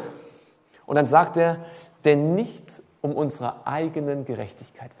 Höre. Und dann sagt er: Denn nicht um unserer eigenen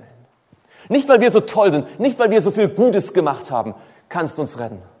Gerechtigkeit willen. Nicht, weil wir so toll sind, nicht, weil wir so viel Gutes gemacht haben, kannst du uns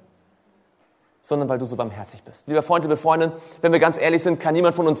retten. Sondern weil du so barmherzig bist. Lieber Freund, liebe Freundin, wenn wir ganz ehrlich sind, kann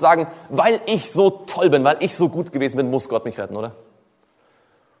niemand von uns sagen: Weil ich so toll bin, weil ich so gut gewesen bin, muss Gott mich retten, oder?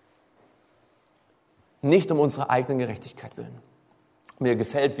 Nicht um unserer eigenen Gerechtigkeit willen. Mir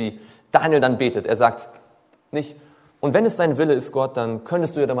gefällt, wie Daniel dann betet. Er sagt nicht: Und wenn es dein Wille ist, Gott, dann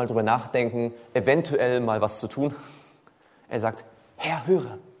könntest du ja da mal drüber nachdenken, eventuell mal was zu tun. Er sagt: Herr,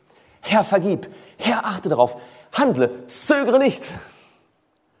 höre. Herr, vergib. Herr, achte darauf. Handle. Zögere nicht.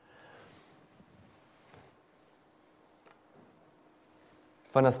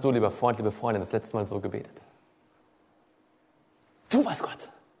 Wann hast du, lieber Freund, liebe Freundin, das letzte Mal so gebetet? Tu was, Gott.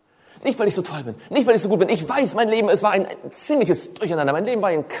 Nicht, weil ich so toll bin, nicht, weil ich so gut bin. Ich weiß, mein Leben, es war ein ziemliches Durcheinander. Mein Leben war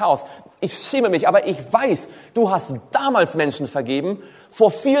ein Chaos. Ich schäme mich, aber ich weiß, du hast damals Menschen vergeben, vor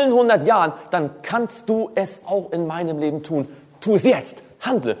vielen 100 Jahren. Dann kannst du es auch in meinem Leben tun. Tu es jetzt.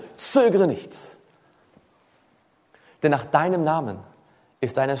 Handle. Zögere nicht. Denn nach deinem Namen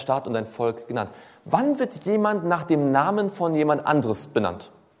ist deine Stadt und dein Volk genannt. Wann wird jemand nach dem Namen von jemand anderes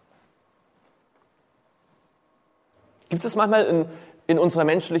benannt? Gibt es manchmal in unserer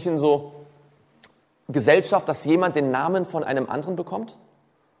menschlichen so Gesellschaft, dass jemand den Namen von einem anderen bekommt?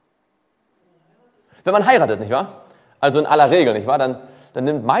 Wenn man heiratet, nicht wahr? Also in aller Regel, nicht wahr? Dann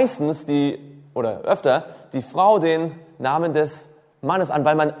nimmt meistens öfter die Frau den Namen des Mannes an,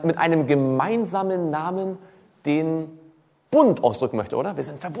 weil man mit einem gemeinsamen Namen den Bund ausdrücken möchte, oder? Wir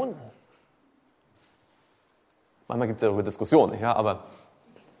sind verbunden. Manchmal gibt es ja darüber Diskussionen, nicht wahr? Aber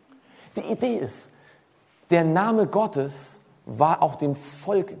die Idee ist, der Name Gottes war auch dem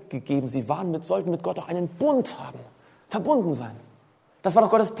Volk gegeben. Sie sollten mit Gott auch einen Bund haben, verbunden sein. Das war doch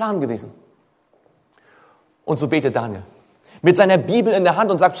Gottes Plan gewesen. Und so betet Daniel mit seiner Bibel in der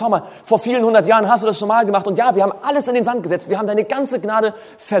Hand und sagt, schau mal, vor vielen 100 Jahren hast du das schon mal gemacht und ja, wir haben alles in den Sand gesetzt, wir haben deine ganze Gnade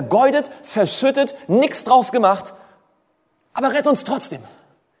vergeudet, verschüttet, nichts draus gemacht, aber rett uns trotzdem.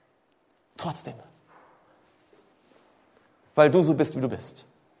 Trotzdem. Weil du so bist, wie du bist.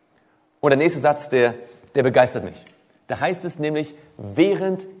 Und der nächste Satz, der begeistert mich. Da heißt es nämlich,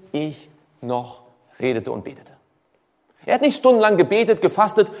 während ich noch redete und betete. Er hat nicht stundenlang gebetet,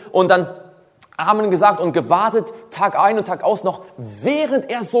 gefastet und dann Amen gesagt und gewartet, Tag ein und Tag aus noch,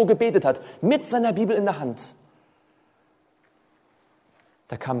 während er so gebetet hat, mit seiner Bibel in der Hand.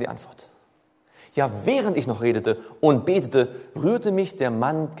 Da kam die Antwort. Ja, während ich noch redete und betete, rührte mich der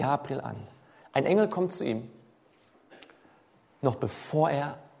Mann Gabriel an. Ein Engel kommt zu ihm, noch bevor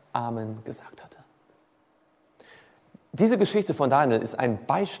er Amen gesagt hatte. Diese Geschichte von Daniel ist ein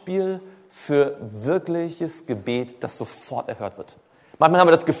Beispiel für wirkliches Gebet, das sofort erhört wird. Manchmal haben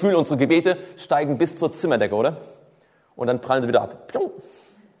wir das Gefühl, unsere Gebete steigen bis zur Zimmerdecke, oder? Und dann prallen sie wieder ab.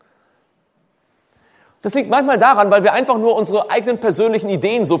 Das liegt manchmal daran, weil wir einfach nur unsere eigenen persönlichen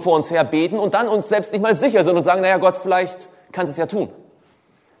Ideen so vor uns her beten und dann uns selbst nicht mal sicher sind und sagen, naja Gott, vielleicht kannst du es ja tun.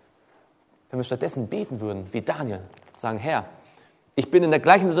 Wenn wir stattdessen beten würden, wie Daniel, sagen, Herr, ich bin in der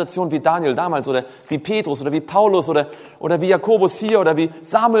gleichen Situation wie Daniel damals oder wie Petrus oder wie Paulus oder wie Jakobus hier oder wie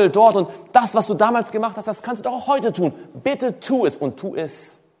Samuel dort und das, was du damals gemacht hast, das kannst du doch auch heute tun. Bitte tu es und tu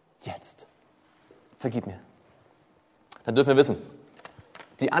es jetzt. Vergib mir. Dann dürfen wir wissen,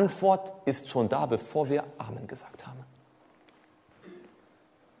 die Antwort ist schon da, bevor wir Amen gesagt haben.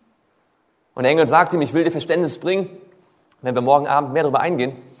 Und der Engel sagt ihm, ich will dir Verständnis bringen, wenn wir morgen Abend mehr darüber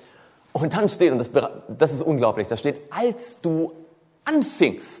eingehen. Und dann steht, und das ist unglaublich, da steht, als du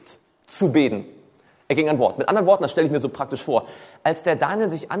anfingst zu beten. Er ging ein Wort. Mit anderen Worten, das stelle ich mir so praktisch vor. Als der Daniel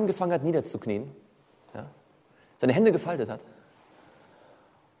sich angefangen hat, niederzuknien, ja, seine Hände gefaltet hat,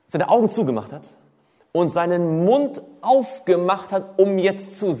 seine Augen zugemacht hat und seinen Mund aufgemacht hat, um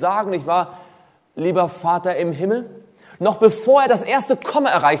jetzt zu sagen, ich war, lieber Vater im Himmel, noch bevor er das erste Komma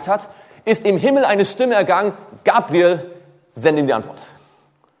erreicht hat, ist im Himmel eine Stimme ergangen, Gabriel, sende ihm die Antwort.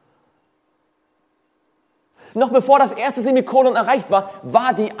 Noch bevor das erste Semikolon erreicht war,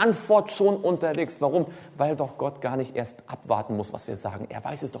 war die Antwort schon unterwegs. Warum? Weil doch Gott gar nicht erst abwarten muss, was wir sagen. Er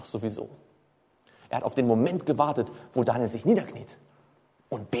weiß es doch sowieso. Er hat auf den Moment gewartet, wo Daniel sich niederkniet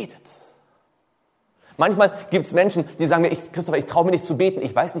und betet. Manchmal gibt es Menschen, die sagen mir, Christopher, ich traue mir nicht zu beten,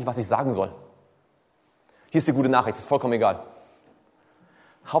 ich weiß nicht, was ich sagen soll. Hier ist die gute Nachricht, ist vollkommen egal.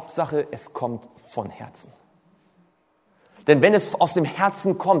 Hauptsache, es kommt von Herzen. Denn wenn es aus dem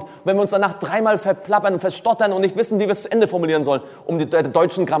Herzen kommt, wenn wir uns danach dreimal verplappern und verstottern und nicht wissen, wie wir es zu Ende formulieren sollen, um der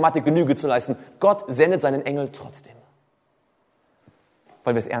deutschen Grammatik Genüge zu leisten, Gott sendet seinen Engel trotzdem.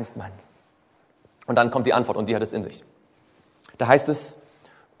 Weil wir es ernst meinen. Und dann kommt die Antwort und die hat es in sich. Da heißt es,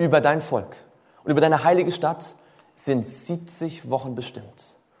 über dein Volk und über deine heilige Stadt sind 70 Wochen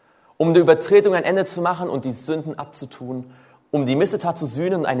bestimmt, um der Übertretung ein Ende zu machen und die Sünden abzutun, um die Missetat zu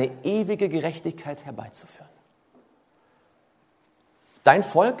sühnen und eine ewige Gerechtigkeit herbeizuführen. Dein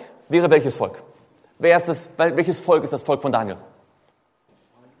Volk wäre welches Volk? Welches Volk ist das Volk von Daniel?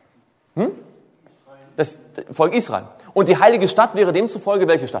 Das Volk Israel. Und die heilige Stadt wäre demzufolge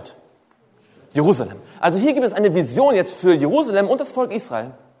welche Stadt? Jerusalem. Also hier gibt es eine Vision jetzt für Jerusalem und das Volk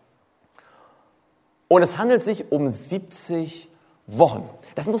Israel. Und es handelt sich um 70 Wochen.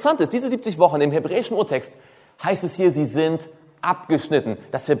 Das Interessante ist, diese 70 Wochen im hebräischen Urtext heißt es hier, sie sind abgeschnitten.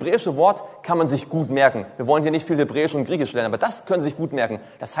 Das hebräische Wort kann man sich gut merken. Wir wollen hier nicht viel Hebräisch und Griechisch lernen, aber das können Sie sich gut merken.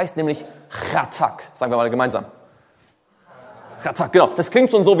 Das heißt nämlich Chatak. Sagen wir mal gemeinsam. Chatak, genau. Das klingt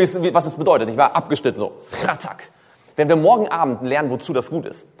schon so, was es bedeutet. Ich war abgeschnitten so. Chatak. Wenn wir morgen Abend lernen, wozu das gut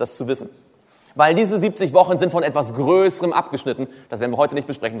ist, das zu wissen. Weil diese 70 Wochen sind von etwas Größerem abgeschnitten. Das werden wir heute nicht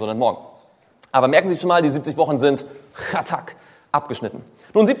besprechen, sondern morgen. Aber merken Sie schon mal, die 70 Wochen sind Chatak, abgeschnitten.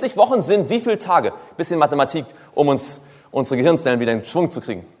 Nun, 70 Wochen sind wie viele Tage? Bisschen Mathematik, um unsere Gehirnzellen wieder in Schwung zu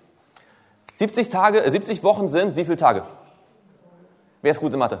kriegen. 70 Wochen sind wie viele Tage? Wer ist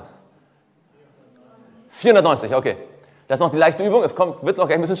gut in Mathe? 490, okay. Das ist noch die leichte Übung, wird noch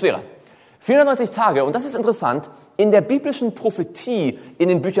gleich ein bisschen schwerer. 490 Tage, und das ist interessant, in der biblischen Prophetie, in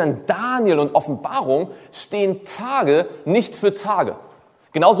den Büchern Daniel und Offenbarung stehen Tage nicht für Tage.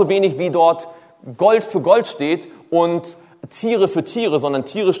 Genauso wenig wie dort Gold für Gold steht und Tiere für Tiere, sondern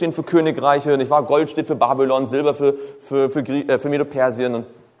Tiere stehen für Königreiche, nicht wahr? Gold steht für Babylon, Silber für Medo-Persien.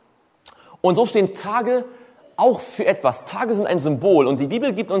 Und so stehen Tage auch für etwas. Tage sind ein Symbol und die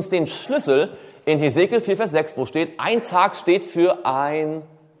Bibel gibt uns den Schlüssel in Hesekiel 4, Vers 6, wo steht, ein Tag steht für ein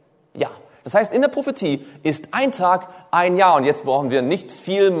Jahr. Das heißt, in der Prophetie ist ein Tag ein Jahr. Und jetzt brauchen wir nicht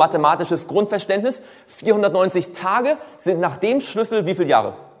viel mathematisches Grundverständnis. 490 Tage sind nach dem Schlüssel wie viele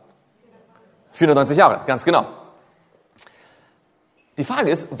Jahre? 490 Jahre, ganz genau. Die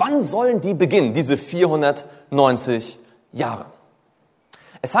Frage ist, wann sollen die beginnen, diese 490 Jahre?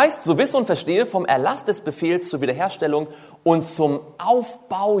 Es heißt, so wisse und verstehe, vom Erlass des Befehls zur Wiederherstellung und zum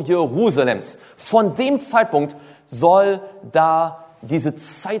Aufbau Jerusalems. Von dem Zeitpunkt soll da diese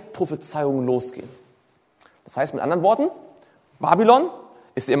Zeitprophezeiung losgehen. Das heißt mit anderen Worten,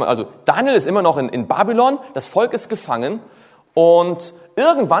 Daniel ist immer noch in Babylon, das Volk ist gefangen und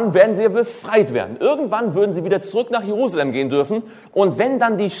irgendwann werden sie befreit werden. Irgendwann würden sie wieder zurück nach Jerusalem gehen dürfen und wenn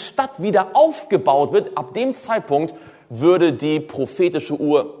dann die Stadt wieder aufgebaut wird, ab dem Zeitpunkt würde die prophetische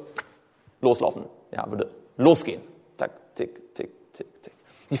Uhr loslaufen. Ja, würde losgehen. Tack, tick, tick, tick, tick.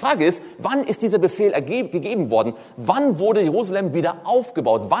 Die Frage ist, wann ist dieser Befehl gegeben worden? Wann wurde Jerusalem wieder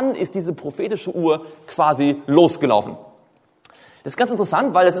aufgebaut? Wann ist diese prophetische Uhr quasi losgelaufen? Das ist ganz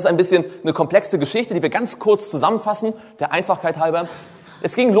interessant, weil es ist ein bisschen eine komplexe Geschichte, die wir ganz kurz zusammenfassen, der Einfachheit halber.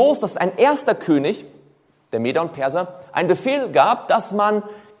 Es ging los, dass ein erster König, der Meder und Perser, einen Befehl gab, dass man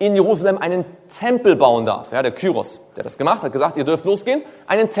in Jerusalem einen Tempel bauen darf. Ja, der Kyros, der das gemacht hat, gesagt, ihr dürft losgehen,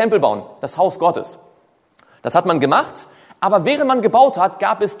 einen Tempel bauen, das Haus Gottes. Das hat man gemacht, aber während man gebaut hat,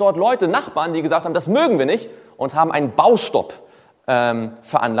 gab es dort Leute, Nachbarn, die gesagt haben, das mögen wir nicht und haben einen Baustopp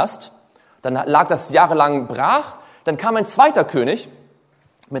veranlasst. Dann lag das jahrelang brach. Dann kam ein zweiter König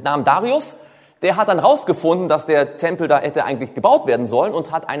mit Namen Darius, der hat dann rausgefunden, dass der Tempel da hätte eigentlich gebaut werden sollen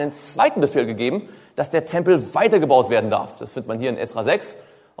und hat einen zweiten Befehl gegeben, dass der Tempel weitergebaut werden darf. Das findet man hier in Esra 6.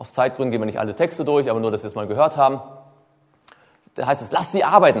 Aus Zeitgründen gehen wir nicht alle Texte durch, aber nur, dass Sie es mal gehört haben. Da heißt es, lass sie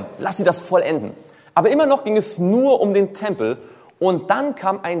arbeiten, lass sie das vollenden. Aber immer noch ging es nur um den Tempel. Und dann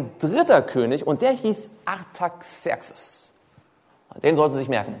kam ein dritter König und der hieß Artaxerxes. Den sollten Sie sich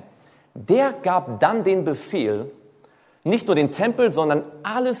merken. Der gab dann den Befehl, nicht nur den Tempel, sondern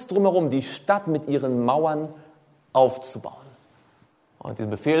alles drumherum, die Stadt mit ihren Mauern aufzubauen. Und diesen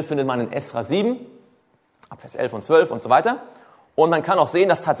Befehl findet man in Esra 7, ab Vers 11 und 12 und so weiter. Und man kann auch sehen,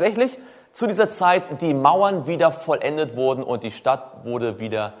 dass tatsächlich zu dieser Zeit die Mauern wieder vollendet wurden und die Stadt wurde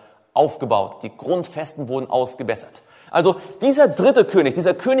wieder aufgebaut. Die Grundfesten wurden ausgebessert. Also dieser dritte König,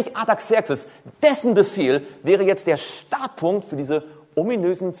 dieser König Artaxerxes, dessen Befehl wäre jetzt der Startpunkt für diese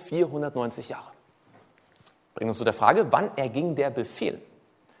ominösen 490 Jahre. Bringen uns zu der Frage, wann erging der Befehl?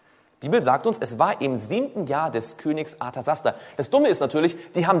 Die Bibel sagt uns, es war im 7. Jahr des Königs Artasaster. Das Dumme ist natürlich,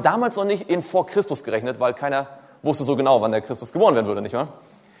 die haben damals noch nicht in vor Christus gerechnet, weil keiner wusste so genau, wann der Christus geboren werden würde, nicht wahr?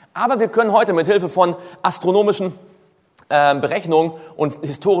 Aber wir können heute mit Hilfe von astronomischen Berechnungen und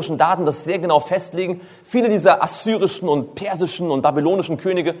historischen Daten das sehr genau festlegen. Viele dieser assyrischen und persischen und babylonischen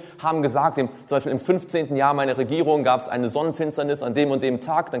Könige haben gesagt, zum Beispiel im 15. Jahr meiner Regierung gab es eine Sonnenfinsternis an dem und dem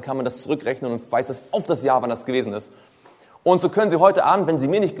Tag, dann kann man das zurückrechnen und weiß es auf das Jahr, wann das gewesen ist. Und so können Sie heute Abend, wenn Sie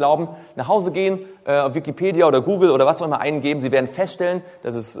mir nicht glauben, nach Hause gehen, auf Wikipedia oder Google oder was auch immer eingeben. Sie werden feststellen,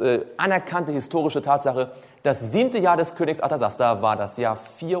 das ist anerkannte historische Tatsache, das 7. Jahr des Königs Artasaster war das Jahr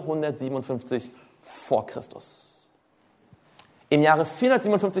 457 vor Christus. Im Jahre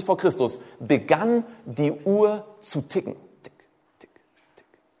 457 vor Christus begann die Uhr zu ticken. Tick, tick, tick, tick.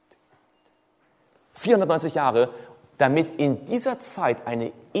 490 Jahre, damit in dieser Zeit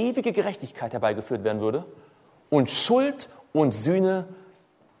eine ewige Gerechtigkeit herbeigeführt werden würde und Schuld und Sühne,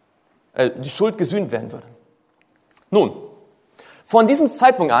 die Schuld gesühnt werden würde. Nun, von diesem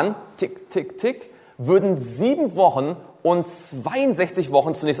Zeitpunkt an, tick, tick, tick, würden 7 Wochen und 62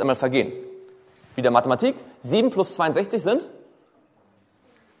 Wochen zunächst einmal vergehen. Wieder Mathematik, 7 plus 62 sind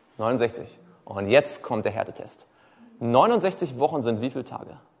 69. Und jetzt kommt der Härtetest. 69 Wochen sind wie viele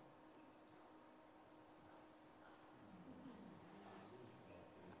Tage?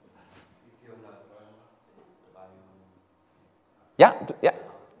 Ja,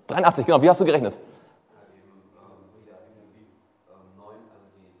 83, genau. Wie hast du gerechnet?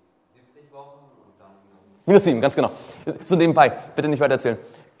 Minus 7, ganz genau. So nebenbei, bitte nicht weiter erzählen.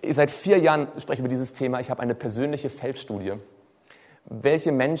 Seit 4 Jahren spreche ich über dieses Thema. Ich habe eine persönliche Feldstudie.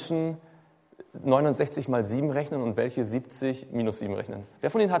 Welche Menschen 69 mal 7 rechnen und welche 70 minus 7 rechnen.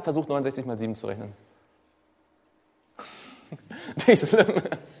 Wer von Ihnen hat versucht, 69 mal 7 zu rechnen? Nicht schlimm.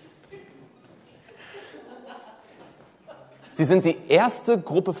 Sie sind die erste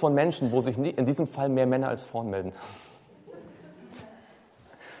Gruppe von Menschen, wo sich in diesem Fall mehr Männer als Frauen melden.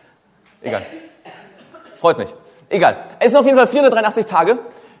 Egal. Freut mich. Egal. Es sind auf jeden Fall 483 Tage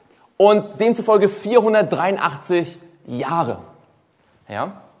und demzufolge 483 Jahre.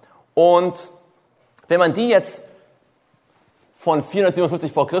 Ja? Und wenn man die jetzt von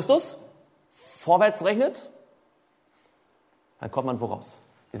 457 vor Christus vorwärts rechnet, dann kommt man woraus?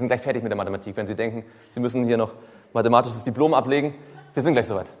 Wir sind gleich fertig mit der Mathematik. Wenn Sie denken, Sie müssen hier noch mathematisches Diplom ablegen, wir sind gleich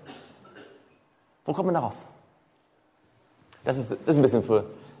soweit. Wo kommt man da raus? Das ist ein bisschen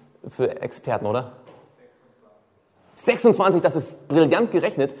für Experten, oder? 26, das ist brillant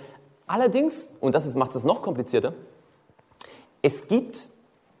gerechnet. Allerdings, und macht es noch komplizierter, es gibt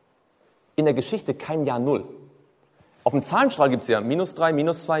in der Geschichte kein Jahr Null. Auf dem Zahlenstrahl gibt es ja -3,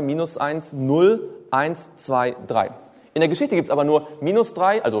 -2, -1, 0, 1, 2, 3. In der Geschichte gibt es aber nur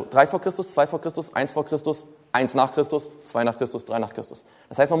 -3, also 3 vor Christus, 2 vor Christus, 1 vor Christus, 1 nach Christus, 2 nach Christus, 3 nach Christus.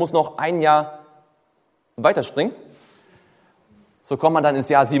 Das heißt, man muss noch ein Jahr weiterspringen. So kommt man dann ins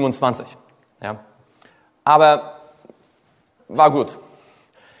Jahr 27. Ja. Aber war gut.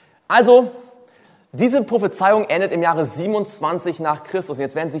 Also, diese Prophezeiung endet im Jahre 27 nach Christus. Und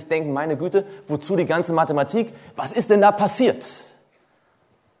jetzt werden Sie sich denken, meine Güte, wozu die ganze Mathematik? Was ist denn da passiert?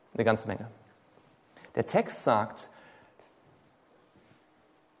 Eine ganze Menge. Der Text sagt,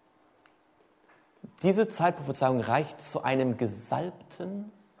 diese Zeitprophezeiung reicht zu einem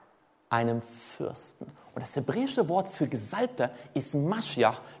Gesalbten, einem Fürsten. Und das hebräische Wort für Gesalbter ist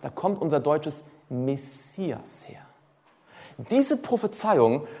Maschiach. Da kommt unser deutsches Messias her. Diese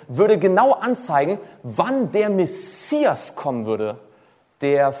Prophezeiung würde genau anzeigen, wann der Messias kommen würde,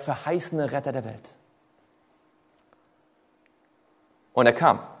 der verheißene Retter der Welt. Und er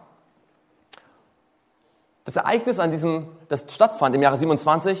kam. Das Ereignis, das stattfand im Jahre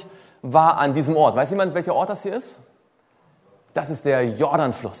 27, war an diesem Ort. Weiß jemand, welcher Ort das hier ist? Das ist der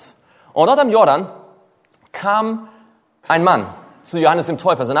Jordanfluss. Und dort am Jordan kam ein Mann zu Johannes dem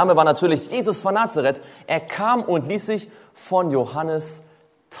Täufer. Sein Name war natürlich Jesus von Nazareth. Er kam und ließ sich von Johannes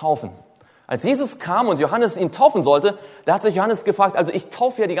taufen. Als Jesus kam und Johannes ihn taufen sollte, da hat sich Johannes gefragt, also ich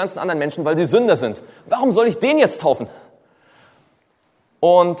taufe ja die ganzen anderen Menschen, weil sie Sünder sind. Warum soll ich den jetzt taufen?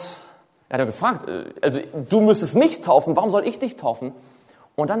 Und er hat gefragt, also du müsstest mich taufen, warum soll ich dich taufen?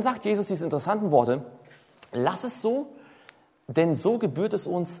 Und dann sagt Jesus diese interessanten Worte, lass es so, denn so gebührt es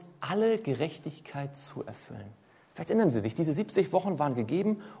uns, alle Gerechtigkeit zu erfüllen. Vielleicht erinnern Sie sich, diese 70 Wochen waren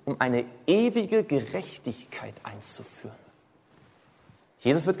gegeben, um eine ewige Gerechtigkeit einzuführen.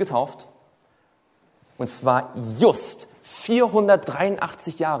 Jesus wird getauft, und zwar just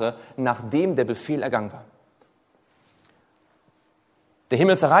 483 Jahre, nachdem der Befehl ergangen war. Der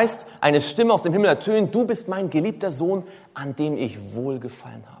Himmel zerreißt, eine Stimme aus dem Himmel ertönt, du bist mein geliebter Sohn, an dem ich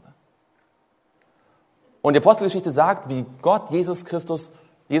wohlgefallen habe. Und die Apostelgeschichte sagt, wie Gott Jesus Christus,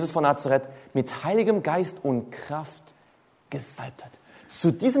 Jesus von Nazareth, mit heiligem Geist und Kraft gesalbt hat.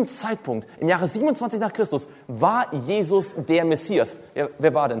 Zu diesem Zeitpunkt, im Jahre 27 nach Christus, war Jesus der Messias. Ja,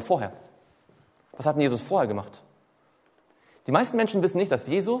 wer war denn vorher? Was hat denn Jesus vorher gemacht? Die meisten Menschen wissen nicht, dass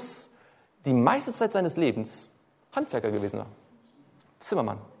Jesus die meiste Zeit seines Lebens Handwerker gewesen war.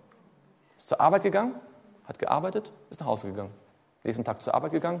 Zimmermann. Ist zur Arbeit gegangen, hat gearbeitet, ist nach Hause gegangen. Nächsten Tag zur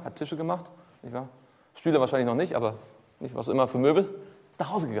Arbeit gegangen, hat Tische gemacht, nicht wahr? Stühle wahrscheinlich noch nicht, aber nicht was immer für Möbel. Ist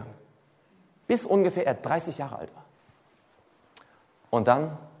nach Hause gegangen. Bis ungefähr er 30 Jahre alt war. Und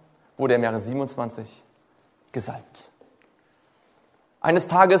dann wurde er im Jahre 27 gesalbt. Eines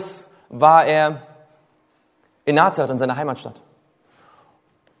Tages war er in Nazareth, in seiner Heimatstadt.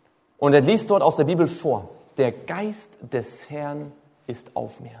 Und er liest dort aus der Bibel vor, der Geist des Herrn ist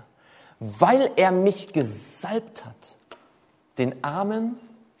auf mir, weil er mich gesalbt hat, den Armen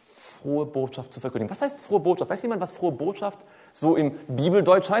frohe Botschaft zu verkündigen. Was heißt frohe Botschaft? Weiß jemand, was frohe Botschaft so im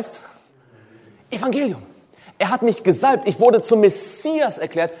Bibeldeutsch heißt? Evangelium. Er hat mich gesalbt, ich wurde zum Messias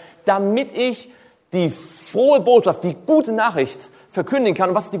erklärt, damit ich die frohe Botschaft, die gute Nachricht verkündigen kann.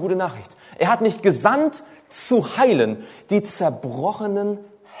 Und was ist die gute Nachricht? Er hat mich gesandt, zu heilen, die zerbrochenen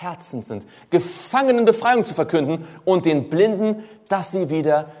Herzen sind, Gefangenen Befreiung zu verkünden und den Blinden, dass sie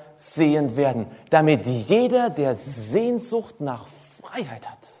wieder sehend werden, damit jeder, der Sehnsucht nach Freiheit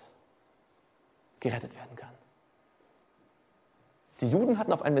hat, gerettet werden kann. Die Juden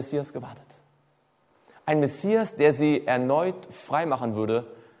hatten auf einen Messias gewartet. Ein Messias, der sie erneut frei machen würde,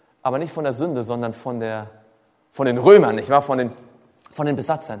 aber nicht von der Sünde, sondern von den Römern, nicht wahr? Von den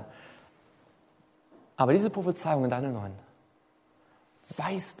Besatzern. Aber diese Prophezeiung in Daniel 9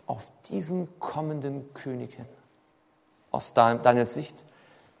 weist auf diesen kommenden König hin. Aus Daniels Sicht,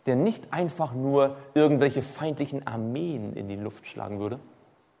 der nicht einfach nur irgendwelche feindlichen Armeen in die Luft schlagen würde,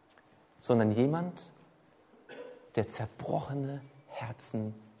 sondern jemand, der zerbrochene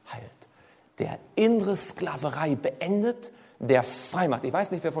Herzen heilt, der innere Sklaverei beendet, der frei macht. Ich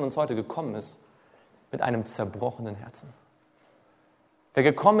weiß nicht, wer von uns heute gekommen ist mit einem zerbrochenen Herzen. Wer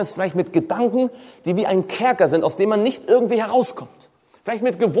gekommen ist vielleicht mit Gedanken, die wie ein Kerker sind, aus dem man nicht irgendwie herauskommt. Vielleicht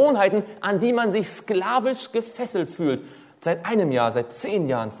mit Gewohnheiten, an die man sich sklavisch gefesselt fühlt. Seit einem Jahr, seit 10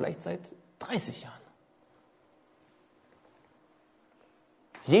 Jahren, vielleicht seit 30 Jahren.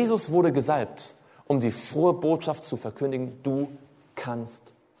 Jesus wurde gesalbt, um die frohe Botschaft zu verkündigen, du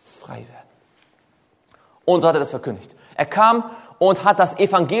kannst frei werden. Und so hat er das verkündigt. Er kam und hat das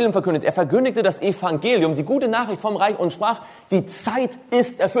Evangelium verkündet. Er verkündigte das Evangelium, die gute Nachricht vom Reich und sprach, die Zeit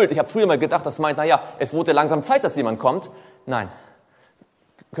ist erfüllt. Ich habe früher mal gedacht, das meint, es wurde langsam Zeit, dass jemand kommt. Nein.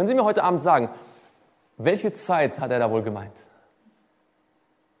 Können Sie mir heute Abend sagen, welche Zeit hat er da wohl gemeint?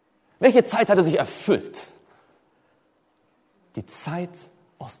 Welche Zeit hat er sich erfüllt? Die Zeit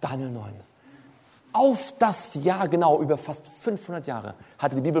aus Daniel 9. Auf das Jahr genau, über fast 500 Jahre,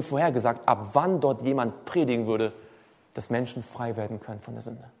 hatte die Bibel vorhergesagt, ab wann dort jemand predigen würde, dass Menschen frei werden können von der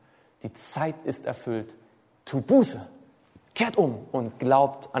Sünde. Die Zeit ist erfüllt. Tut Buße, kehrt um und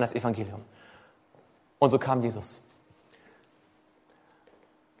glaubt an das Evangelium. Und so kam Jesus.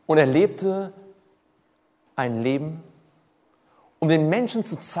 Und er lebte ein Leben, um den Menschen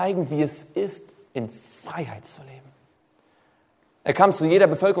zu zeigen, wie es ist, in Freiheit zu leben. Er kam zu jeder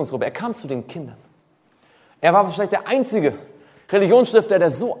Bevölkerungsgruppe, er kam zu den Kindern. Er war vielleicht der einzige Religionsstifter, der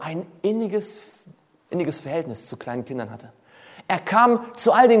so ein inniges Verhältnis zu kleinen Kindern hatte. Er kam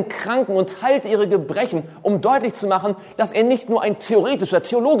zu all den Kranken und heilte ihre Gebrechen, um deutlich zu machen, dass er nicht nur ein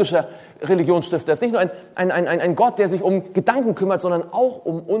theologischer Religionsstifter ist, nicht nur ein Gott, der sich um Gedanken kümmert, sondern auch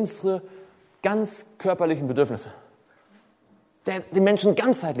um unsere ganz körperlichen Bedürfnisse, der den Menschen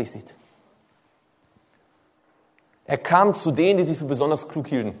ganzheitlich sieht. Er kam zu denen, die sich für besonders klug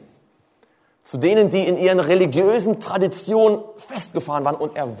hielten, zu denen, die in ihren religiösen Traditionen festgefahren waren,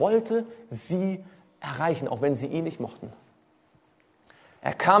 und er wollte sie erreichen, auch wenn sie ihn nicht mochten.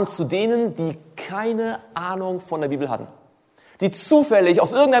 Er kam zu denen, die keine Ahnung von der Bibel hatten, die zufällig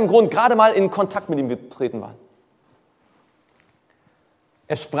aus irgendeinem Grund gerade mal in Kontakt mit ihm getreten waren.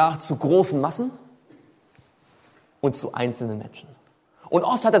 Er sprach zu großen Massen und zu einzelnen Menschen. Und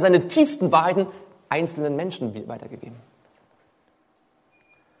oft hat er seine tiefsten Wahrheiten einzelnen Menschen weitergegeben.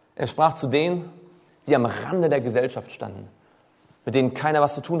 Er sprach zu denen, die am Rande der Gesellschaft standen, mit denen keiner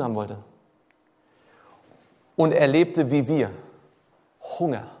was zu tun haben wollte. Und er lebte wie wir.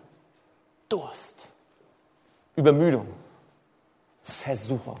 Hunger, Durst, Übermüdung,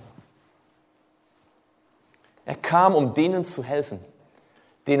 Versuchung. Er kam, um denen zu helfen,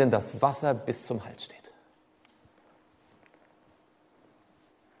 denen das Wasser bis zum Hals steht.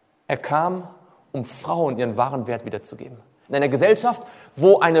 Er kam, um Frauen ihren wahren Wert wiederzugeben. In einer Gesellschaft,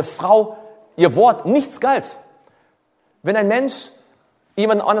 wo eine Frau, ihr Wort nichts galt. Wenn ein Mensch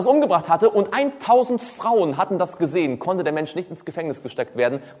jemanden anders umgebracht hatte und 1000 Frauen hatten das gesehen, konnte der Mensch nicht ins Gefängnis gesteckt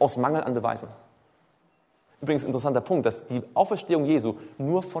werden aus Mangel an Beweisen. Übrigens interessanter Punkt, dass die Auferstehung Jesu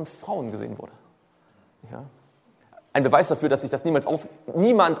nur von Frauen gesehen wurde. Ja? Ein Beweis dafür, dass sich das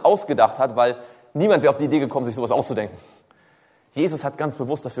niemand ausgedacht hat, weil niemand wäre auf die Idee gekommen, sich sowas auszudenken. Jesus hat ganz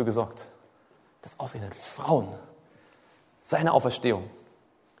bewusst dafür gesorgt, dass ausgerechnet Frauen seine Auferstehung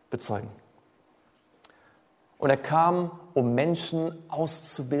bezeugen. Und er kam, um Menschen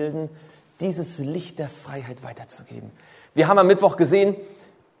auszubilden, dieses Licht der Freiheit weiterzugeben. Wir haben am Mittwoch gesehen,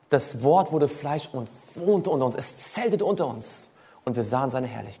 das Wort wurde Fleisch und wohnte unter uns. Es zeltete unter uns und wir sahen seine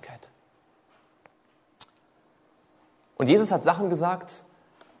Herrlichkeit. Und Jesus hat Sachen gesagt,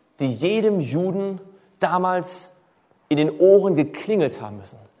 die jedem Juden damals in den Ohren geklingelt haben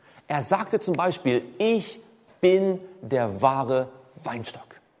müssen. Er sagte zum Beispiel, ich bin der wahre Weinstock.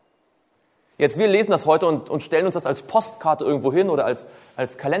 Jetzt, wir lesen das heute und stellen uns das als Postkarte irgendwo hin oder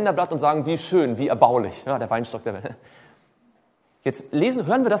als Kalenderblatt und sagen, wie schön, wie erbaulich, ja, der Weinstock der Welt. Jetzt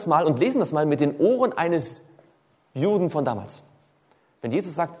hören wir das mal und lesen das mal mit den Ohren eines Juden von damals. Wenn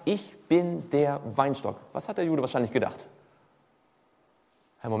Jesus sagt, ich bin der Weinstock, was hat der Jude wahrscheinlich gedacht?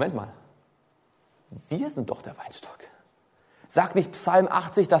 Hey, Moment mal, wir sind doch der Weinstock. Sagt nicht Psalm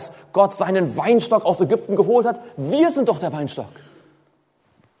 80, dass Gott seinen Weinstock aus Ägypten geholt hat? Wir sind doch der Weinstock.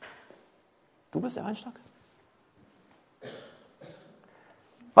 Du bist der Weinstock?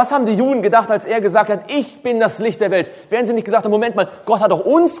 Was haben die Juden gedacht, als er gesagt hat, ich bin das Licht der Welt? Werden sie nicht gesagt haben, Moment mal, Gott hat doch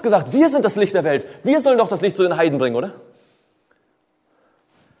uns gesagt, wir sind das Licht der Welt. Wir sollen doch das Licht zu den Heiden bringen, oder?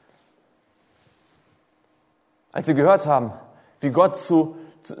 Als sie gehört haben, wie Gott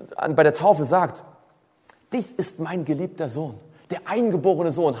bei der Taufe sagt, dies ist mein geliebter Sohn, der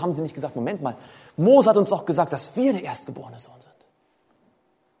eingeborene Sohn, haben sie nicht gesagt, Moment mal, Mose hat uns doch gesagt, dass wir der erstgeborene Sohn sind.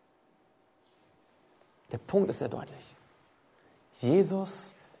 Der Punkt ist sehr deutlich.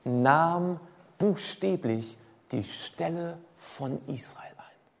 Jesus nahm buchstäblich die Stelle von Israel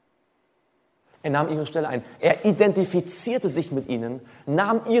ein. Er nahm ihre Stelle ein. Er identifizierte sich mit ihnen,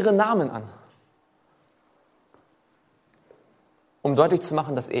 nahm ihre Namen an, um deutlich zu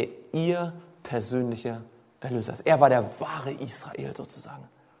machen, dass er ihr persönlicher Erlöser ist. Er war der wahre Israel sozusagen.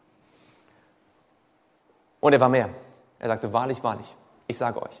 Und er war mehr. Er sagte, wahrlich, wahrlich, ich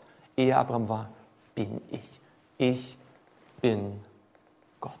sage euch, ehe Abraham war, bin ich. Ich bin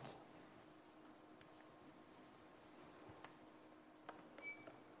Gott.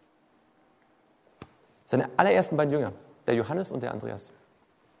 Seine allerersten beiden Jünger, der Johannes und der Andreas,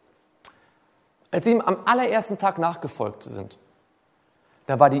 als sie ihm am allerersten Tag nachgefolgt sind,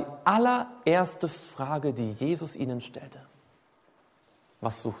 da war die allererste Frage, die Jesus ihnen stellte: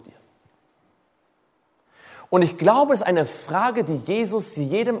 Was sucht ihr? Und ich glaube, es ist eine Frage, die Jesus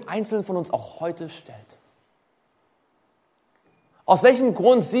jedem Einzelnen von uns auch heute stellt. Aus welchem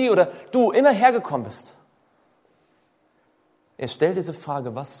Grund sie oder du immer hergekommen bist. Er stellt diese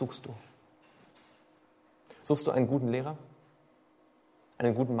Frage: Was suchst du? Suchst du einen guten Lehrer?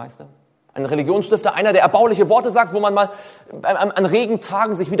 Einen guten Meister? Einen Religionsstifter? Einer, der erbauliche Worte sagt, wo man mal an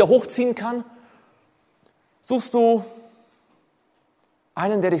Regentagen sich wieder hochziehen kann? Suchst du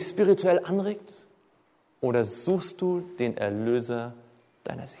einen, der dich spirituell anregt? Oder suchst du den Erlöser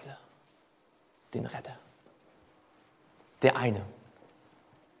deiner Seele? Den Retter? Der eine,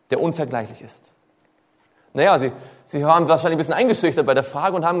 der unvergleichlich ist. Naja, sie waren wahrscheinlich ein bisschen eingeschüchtert bei der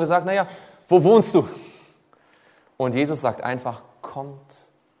Frage und haben gesagt, naja, wo wohnst du? Und Jesus sagt einfach, kommt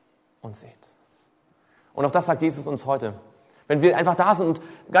und seht. Und auch das sagt Jesus uns heute. Wenn wir einfach da sind und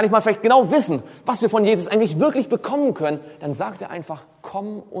gar nicht mal vielleicht genau wissen, was wir von Jesus eigentlich wirklich bekommen können, dann sagt er einfach,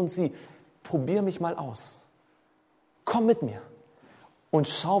 komm und sieh. Probier mich mal aus. Komm mit mir und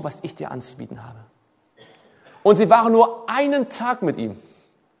schau, was ich dir anzubieten habe. Und sie waren nur einen Tag mit ihm.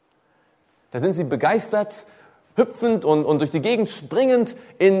 Da sind sie begeistert, hüpfend und durch die Gegend springend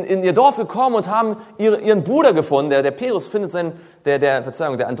in ihr Dorf gekommen und haben ihren Bruder gefunden. Der Petrus findet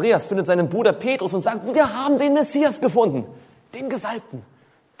der Andreas findet seinen Bruder Petrus und sagt, wir haben den Messias gefunden, den Gesalbten,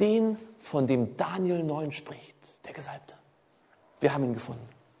 den, von dem Daniel 9 spricht, der Gesalbte. Wir haben ihn gefunden.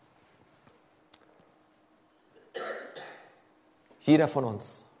 Jeder von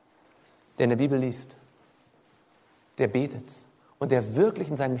uns, der in der Bibel liest, der betet und der wirklich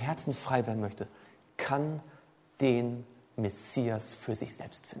in seinem Herzen frei werden möchte, kann den Messias für sich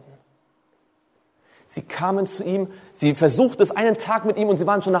selbst finden. Sie kamen zu ihm, sie versuchten es einen Tag mit ihm und sie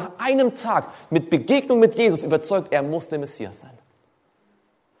waren schon nach einem Tag mit Begegnung mit Jesus überzeugt, er muss der Messias sein.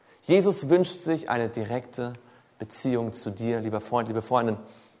 Jesus wünscht sich eine direkte Beziehung zu dir, lieber Freund, liebe Freundin,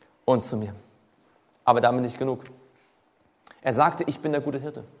 und zu mir. Aber damit nicht genug. Er sagte, ich bin der gute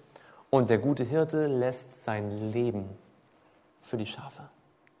Hirte. Und der gute Hirte lässt sein Leben für die Schafe.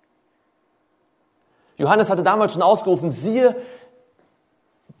 Johannes hatte damals schon ausgerufen, siehe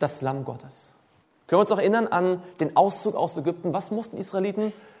das Lamm Gottes. Können wir uns noch erinnern an den Auszug aus Ägypten? Was mussten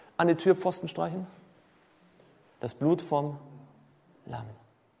Israeliten an die Türpfosten streichen? Das Blut vom Lamm.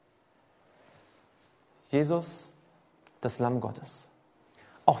 Jesus, das Lamm Gottes.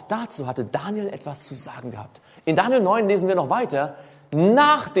 Auch dazu hatte Daniel etwas zu sagen gehabt. In Daniel 9 lesen wir noch weiter,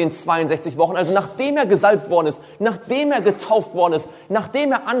 nach den 62 Wochen, also nachdem er gesalbt worden ist, nachdem er getauft worden ist,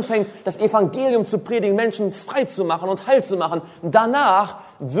 nachdem er anfängt, das Evangelium zu predigen, Menschen frei zu machen und heil zu machen, danach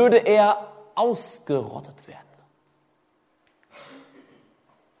würde er ausgerottet werden.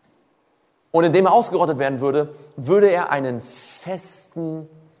 Und indem er ausgerottet werden würde, würde er einen festen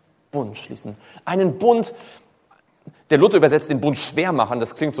Bund schließen. Einen Bund, der Luther übersetzt den Bund schwer machen,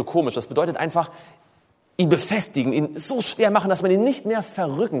 das klingt so komisch, das bedeutet einfach, ihn befestigen, ihn so schwer machen, dass man ihn nicht mehr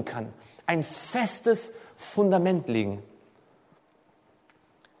verrücken kann. Ein festes Fundament legen.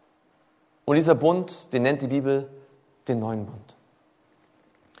 Und dieser Bund, den nennt die Bibel den neuen Bund.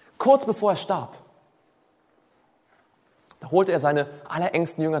 Kurz bevor er starb, da holte er seine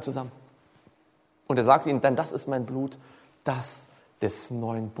allerengsten Jünger zusammen. Und er sagte ihnen, denn das ist mein Blut, das des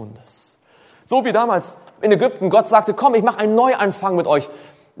neuen Bundes. So wie damals in Ägypten Gott sagte, komm, ich mache einen Neuanfang mit euch.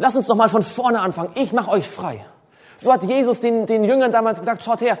 Lass uns doch mal von vorne anfangen. Ich mache euch frei. So hat Jesus den Jüngern damals gesagt,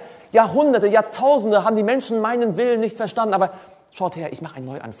 schaut her, Jahrhunderte, Jahrtausende haben die Menschen meinen Willen nicht verstanden, aber schaut her, ich mache einen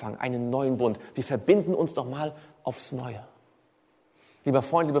Neuanfang, einen neuen Bund. Wir verbinden uns doch mal aufs Neue. Lieber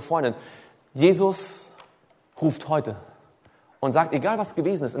Freund, liebe Freundin, Jesus ruft heute und sagt, egal was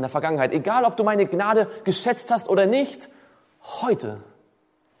gewesen ist in der Vergangenheit, egal ob du meine Gnade geschätzt hast oder nicht, heute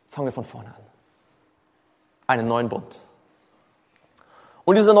fangen wir von vorne an. Einen neuen Bund.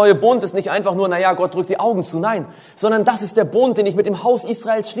 Und dieser neue Bund ist nicht einfach nur, naja, Gott drückt die Augen zu, nein, sondern das ist der Bund, den ich mit dem Haus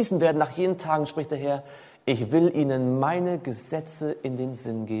Israels schließen werde. Nach jenen Tagen spricht der Herr, ich will ihnen meine Gesetze in den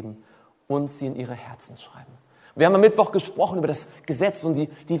Sinn geben und sie in ihre Herzen schreiben. Wir haben am Mittwoch gesprochen über das Gesetz und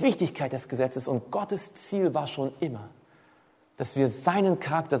die Wichtigkeit des Gesetzes. Und Gottes Ziel war schon immer, dass wir seinen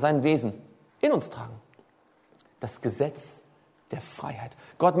Charakter, sein Wesen in uns tragen. Das Gesetz der Freiheit.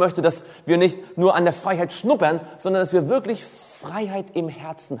 Gott möchte, dass wir nicht nur an der Freiheit schnuppern, sondern dass wir wirklich Freiheit im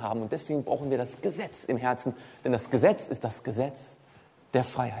Herzen haben. Und deswegen brauchen wir das Gesetz im Herzen. Denn das Gesetz ist das Gesetz der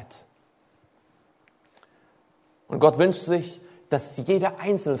Freiheit. Und Gott wünscht sich, dass jeder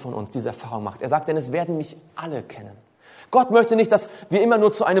Einzelne von uns diese Erfahrung macht. Er sagt, denn es werden mich alle kennen. Gott möchte nicht, dass wir immer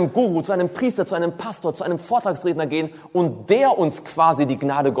nur zu einem Guru, zu einem Priester, zu einem Pastor, zu einem Vortragsredner gehen und der uns quasi die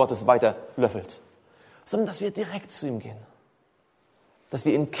Gnade Gottes weiterlöffelt, sondern dass wir direkt zu ihm gehen. Dass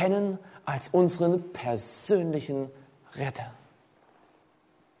wir ihn kennen als unseren persönlichen Retter.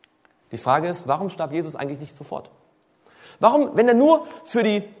 Die Frage ist, warum starb Jesus eigentlich nicht sofort? Warum, wenn er nur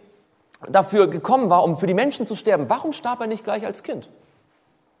dafür gekommen war, um für die Menschen zu sterben, warum starb er nicht gleich als Kind?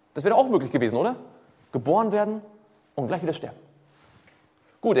 Das wäre auch möglich gewesen, oder? Geboren werden und gleich wieder sterben.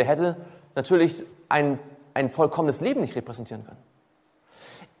 Gut, er hätte natürlich ein vollkommenes Leben nicht repräsentieren können.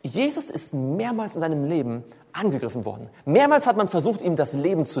 Jesus ist mehrmals in seinem Leben angegriffen worden. Mehrmals hat man versucht, ihm das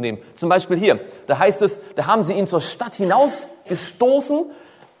Leben zu nehmen. Zum Beispiel hier, da heißt es, da haben sie ihn zur Stadt hinausgestoßen,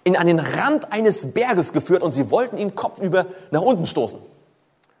 ihn an den Rand eines Berges geführt und sie wollten ihn kopfüber nach unten stoßen.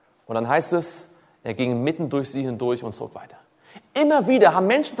 Und dann heißt es, er ging mitten durch sie hindurch und zog weiter. Immer wieder haben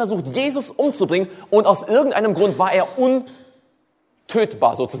Menschen versucht, Jesus umzubringen und aus irgendeinem Grund war er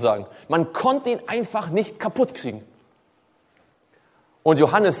untötbar sozusagen. Man konnte ihn einfach nicht kaputt kriegen. Und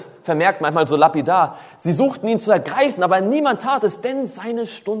Johannes vermerkt manchmal so lapidar, sie suchten ihn zu ergreifen, aber niemand tat es, denn seine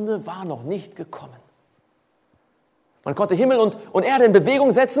Stunde war noch nicht gekommen. Man konnte Himmel und Erde in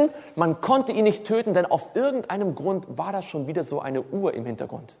Bewegung setzen, man konnte ihn nicht töten, denn auf irgendeinem Grund war da schon wieder so eine Uhr im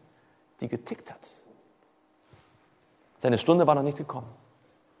Hintergrund, die getickt hat. Seine Stunde war noch nicht gekommen.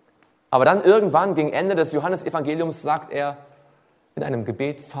 Aber dann irgendwann, gegen Ende des Johannesevangeliums, sagt er in einem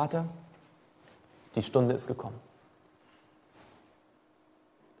Gebet, Vater, die Stunde ist gekommen.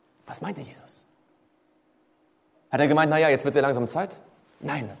 Was meinte Jesus? Hat er gemeint, naja, jetzt wird es ja langsam Zeit?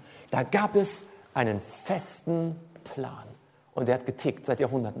 Nein, da gab es einen festen Plan. Und der hat getickt seit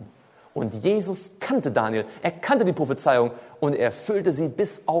Jahrhunderten. Und Jesus kannte Daniel, er kannte die Prophezeiung und er erfüllte sie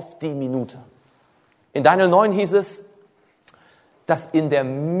bis auf die Minute. In Daniel 9 hieß es, dass in der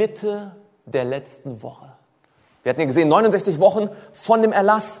Mitte der letzten Woche, wir hatten ja gesehen, 69 Wochen von dem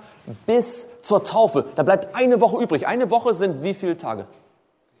Erlass bis zur Taufe, da bleibt eine Woche übrig. Eine Woche sind wie viele Tage?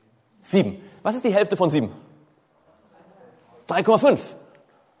 7. Was ist die Hälfte von 7? 3,5.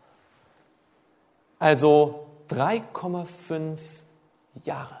 Also 3,5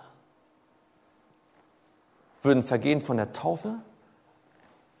 Jahre würden vergehen von der Taufe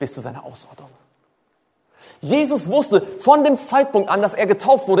bis zu seiner Ausrottung. Jesus wusste von dem Zeitpunkt an, dass er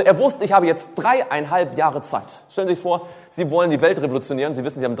getauft wurde, er wusste, ich habe jetzt 3,5 Jahre Zeit. Stellen Sie sich vor, Sie wollen die Welt revolutionieren, Sie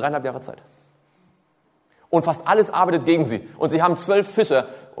wissen, Sie haben 3,5 Jahre Zeit. Und fast alles arbeitet gegen Sie. Und Sie haben 12 Fischer,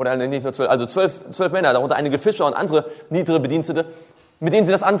 oder nicht nur 12, also 12 Männer, darunter einige Fischer und andere niedere Bedienstete, mit denen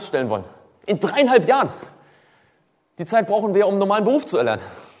Sie das anstellen wollen. In 3,5 Jahren. Die Zeit brauchen wir, um einen normalen Beruf zu erlernen.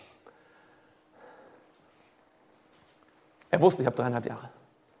 Er wusste, ich habe 3,5 Jahre.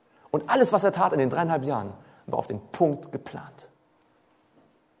 Und alles, was er tat in den 3,5 Jahren, war auf den Punkt geplant.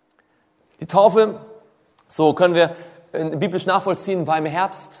 Die Taufe, so können wir biblisch nachvollziehen, war im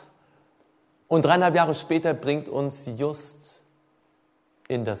Herbst. Und 3,5 Jahre später bringt uns just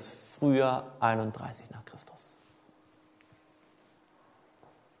in das Frühjahr 31 nach Christus.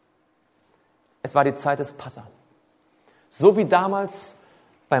 Es war die Zeit des Passa. So wie damals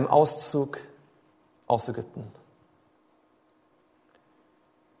beim Auszug aus Ägypten.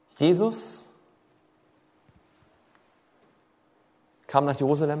 Jesus kam nach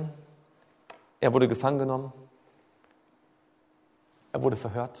Jerusalem, er wurde gefangen genommen, er wurde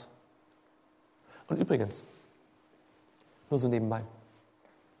verhört. Und übrigens, nur so nebenbei,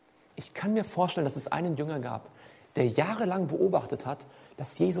 ich kann mir vorstellen, dass es einen Jünger gab, der jahrelang beobachtet hat,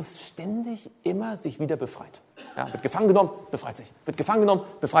 dass Jesus ständig immer sich wieder befreit. Ja, wird gefangen genommen, befreit sich. Wird gefangen genommen,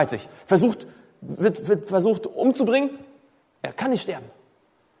 befreit sich. Wird versucht umzubringen, er kann nicht sterben.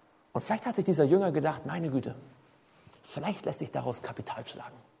 Und vielleicht hat sich dieser Jünger gedacht, meine Güte, vielleicht lässt sich daraus Kapital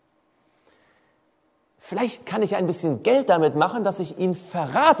schlagen. Vielleicht kann ich ein bisschen Geld damit machen, dass ich ihn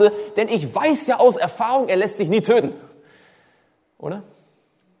verrate, denn ich weiß ja aus Erfahrung, er lässt sich nie töten. Oder?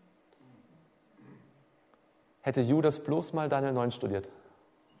 Hätte Judas bloß mal Daniel 9 studiert.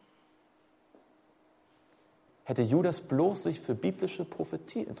 hätte Judas bloß sich für biblische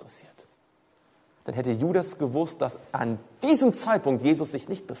Prophetie interessiert, dann hätte Judas gewusst, dass an diesem Zeitpunkt Jesus sich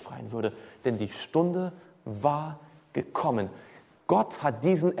nicht befreien würde, denn die Stunde war gekommen. Gott hat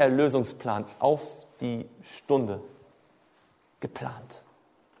diesen Erlösungsplan auf die Stunde geplant.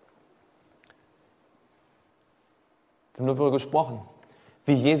 Wir haben darüber gesprochen,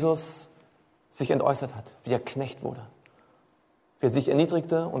 wie Jesus sich entäußert hat, wie er Knecht wurde, wie er sich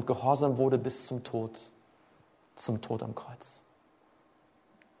erniedrigte und gehorsam wurde bis zum Tod am Kreuz.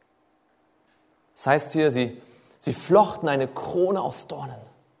 Das heißt hier, sie flochten eine Krone aus Dornen.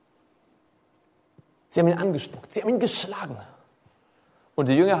 Sie haben ihn angespuckt, sie haben ihn geschlagen. Und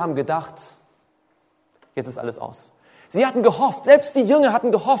die Jünger haben gedacht, jetzt ist alles aus. Sie hatten gehofft, selbst die Jünger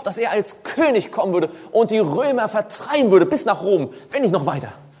hatten gehofft, dass er als König kommen würde und die Römer vertreiben würde bis nach Rom, wenn nicht noch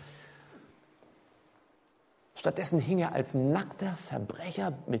weiter. Stattdessen hing er als nackter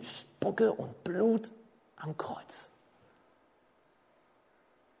Verbrecher mit Spucke und Blut am Kreuz.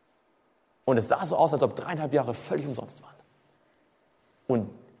 Und es sah so aus, als ob 3,5 Jahre völlig umsonst waren. Und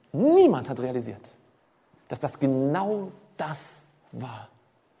niemand hat realisiert, dass das genau das war,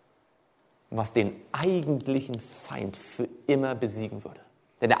 was den eigentlichen Feind für immer besiegen würde.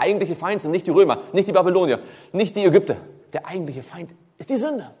 Denn der eigentliche Feind sind nicht die Römer, nicht die Babylonier, nicht die Ägypter. Der eigentliche Feind ist die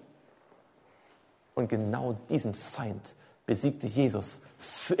Sünde. Und genau diesen Feind besiegte Jesus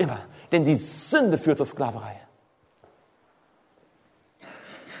für immer. Denn die Sünde führt zur Sklaverei.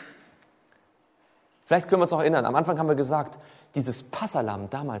 Vielleicht können wir uns auch erinnern, am Anfang haben wir gesagt, dieses Passalamm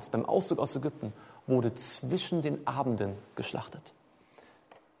damals beim Auszug aus Ägypten wurde zwischen den Abenden geschlachtet.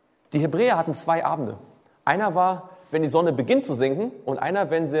 Die Hebräer hatten 2 Abende. Einer war, wenn die Sonne beginnt zu sinken und einer,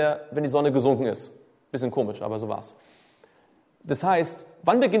 wenn die Sonne gesunken ist. Bisschen komisch, aber so war's. Das heißt,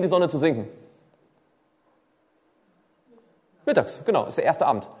 wann beginnt die Sonne zu sinken? Mittags, genau, ist der erste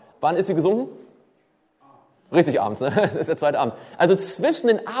Abend. Wann ist sie gesunken? Richtig abends, ne? Das ist der zweite Abend. Also zwischen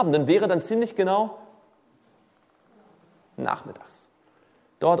den Abenden wäre dann ziemlich genau nachmittags.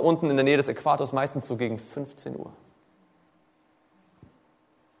 Dort unten in der Nähe des Äquators meistens so gegen 15 Uhr.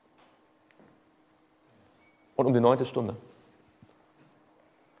 Und um die 9. Stunde,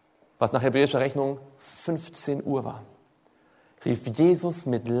 was nach hebräischer Rechnung 15 Uhr war, rief Jesus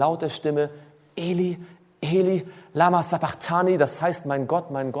mit lauter Stimme, Eli, Eli, lama sabachthani, das heißt, mein Gott,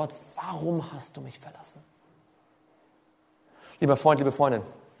 warum hast du mich verlassen? Lieber Freund, liebe Freundin,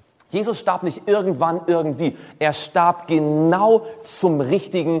 Jesus starb nicht irgendwann, irgendwie. Er starb genau zum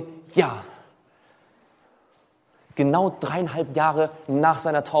richtigen Jahr. Genau 3,5 Jahre nach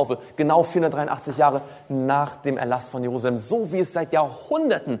seiner Taufe, genau 483 Jahre nach dem Erlass von Jerusalem, so wie es seit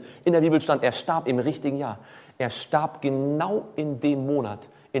Jahrhunderten in der Bibel stand. Er starb im richtigen Jahr. Er starb genau in dem Monat,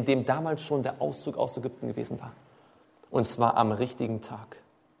 in dem damals schon der Auszug aus Ägypten gewesen war. Und zwar am richtigen Tag,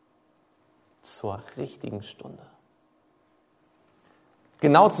 zur richtigen Stunde.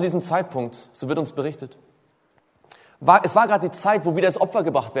 Genau zu diesem Zeitpunkt, so wird uns berichtet, es war gerade die Zeit, wo wieder das Opfer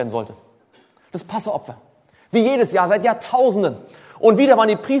gebracht werden sollte. Das Passaopfer. Wie jedes Jahr, seit Jahrtausenden. Und wieder waren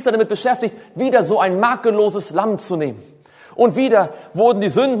die Priester damit beschäftigt, wieder so ein makelloses Lamm zu nehmen. Und wieder wurden die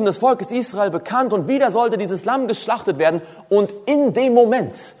Sünden des Volkes Israel bekannt und wieder sollte dieses Lamm geschlachtet werden. Und in dem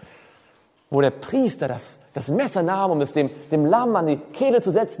Moment, wo der Priester das Messer nahm, um es dem Lamm an die Kehle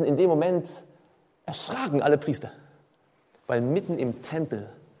zu setzen, in dem Moment erschraken alle Priester. Weil mitten im Tempel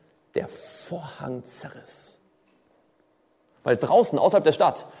der Vorhang zerriss. Weil draußen, außerhalb der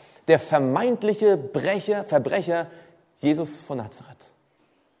Stadt, der vermeintliche Verbrecher Jesus von Nazareth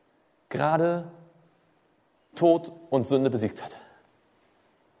gerade Tod und Sünde besiegt hat.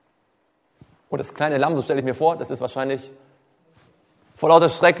 Und das kleine Lamm, so stelle ich mir vor, das ist wahrscheinlich vor lauter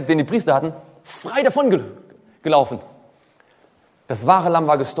Schreck, den die Priester hatten, frei davon gelaufen. Das wahre Lamm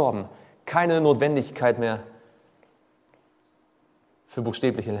war gestorben. Keine Notwendigkeit mehr für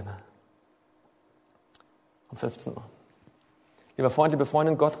buchstäbliche Lämmer. Um 15 Uhr. Lieber Freund, liebe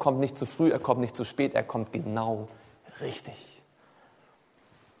Freundin, Gott kommt nicht zu früh, er kommt nicht zu spät, er kommt genau richtig.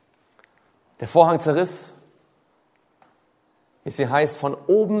 Der Vorhang zerriss, wie es hier heißt, von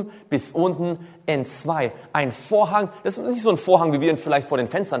oben bis unten entzwei. Ein Vorhang, das ist nicht so ein Vorhang, wie wir ihn vielleicht vor den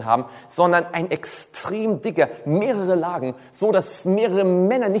Fenstern haben, sondern ein extrem dicker, mehrere Lagen, so dass mehrere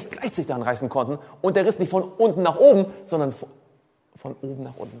Männer nicht gleichzeitig daran reißen konnten. Und der riss nicht von unten nach oben, sondern von oben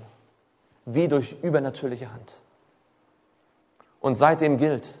nach unten. Wie durch übernatürliche Hand. Und seitdem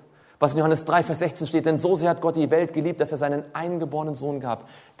gilt, was in Johannes 3, Vers 16 steht, denn so sehr hat Gott die Welt geliebt, dass er seinen eingeborenen Sohn gab,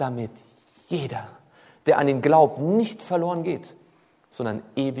 damit jeder, der an ihn glaubt, nicht verloren geht, sondern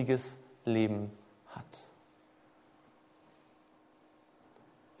ewiges Leben hat.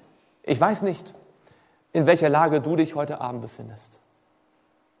 Ich weiß nicht, in welcher Lage du dich heute Abend befindest.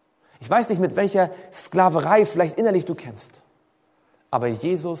 Ich weiß nicht, mit welcher Sklaverei vielleicht innerlich du kämpfst. Aber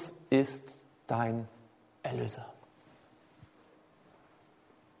Jesus ist dein Erlöser.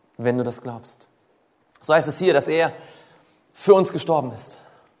 Wenn du das glaubst. So heißt es hier, dass er für uns gestorben ist.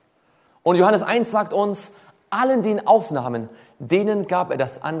 Und Johannes 1 sagt uns, allen, die ihn aufnahmen, denen gab er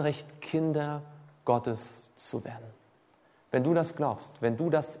das Anrecht, Kinder Gottes zu werden. Wenn du das glaubst, wenn du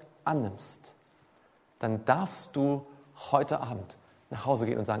das annimmst, dann darfst du heute Abend nach Hause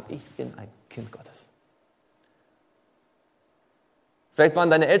gehen und sagen, ich bin ein Kind Gottes. Vielleicht waren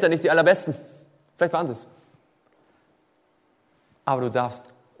deine Eltern nicht die allerbesten. Vielleicht waren sie es. Aber du darfst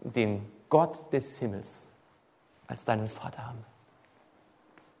den Gott des Himmels als deinen Vater haben.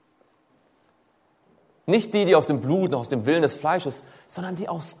 Nicht die aus dem Blut und aus dem Willen des Fleisches, sondern die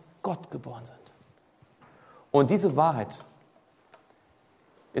aus Gott geboren sind. Und diese Wahrheit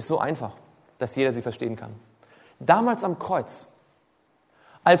ist so einfach, dass jeder sie verstehen kann. Damals am Kreuz,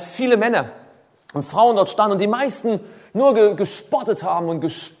 als viele Männer und Frauen dort standen und die meisten nur gespottet haben und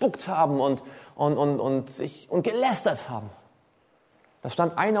gespuckt haben und gelästert haben, da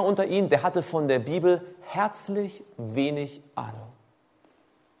stand einer unter ihnen, der hatte von der Bibel herzlich wenig Ahnung.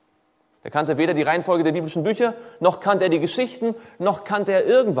 Der kannte weder die Reihenfolge der biblischen Bücher, noch kannte er die Geschichten, noch kannte er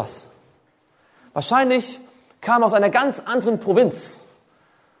irgendwas. Wahrscheinlich kam er aus einer ganz anderen Provinz,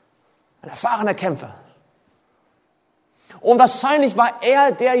 ein erfahrener Kämpfer. Und wahrscheinlich war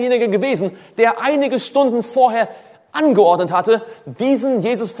er derjenige gewesen, der einige Stunden vorher angeordnet hatte, diesen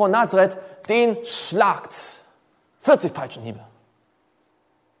Jesus von Nazareth, den schlagt. 40 Peitschenhiebe.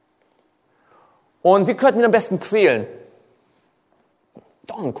 Und wir könnten ihn am besten quälen.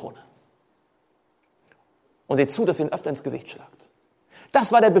 Dornenkrone. Und seht zu, dass ihr ihn öfter ins Gesicht schlagt.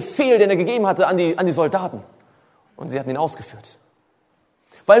 Das war der Befehl, den er gegeben hatte an die Soldaten. Und sie hatten ihn ausgeführt.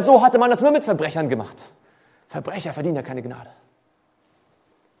 Weil so hatte man das nur mit Verbrechern gemacht. Verbrecher verdienen ja keine Gnade.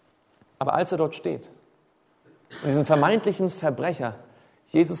 Aber als er dort steht und diesen vermeintlichen Verbrecher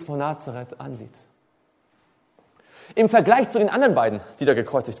Jesus von Nazareth ansieht, im Vergleich zu den anderen beiden, die da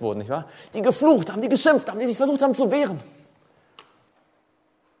gekreuzigt wurden, nicht wahr? Die geflucht haben, die geschimpft haben, die sich versucht haben zu wehren.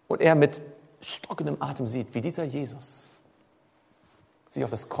 Und er mit stockendem Atem sieht, wie dieser Jesus sich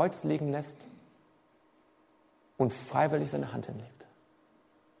auf das Kreuz legen lässt und freiwillig seine Hand hinlegt.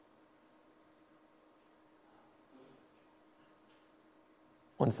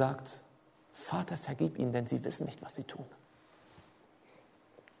 Und sagt, Vater, vergib ihnen, denn sie wissen nicht, was sie tun.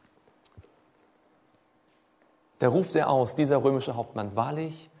 Da ruft er aus, dieser römische Hauptmann,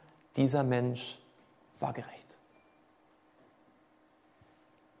 wahrlich, dieser Mensch war gerecht.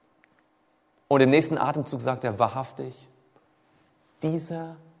 Und im nächsten Atemzug sagt er wahrhaftig,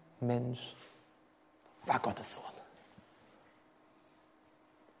 dieser Mensch war Gottes Sohn.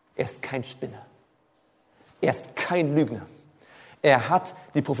 Er ist kein Spinner. Er ist kein Lügner. Er hat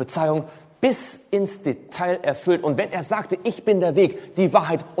die Prophezeiung bis ins Detail erfüllt. Und wenn er sagte, ich bin der Weg, die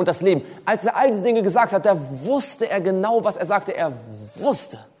Wahrheit und das Leben, als er all diese Dinge gesagt hat, da wusste er genau, was er sagte. Er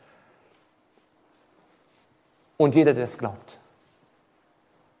wusste. Und jeder, der es glaubt.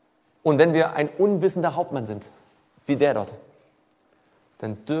 Und wenn wir ein unwissender Hauptmann sind, wie der dort,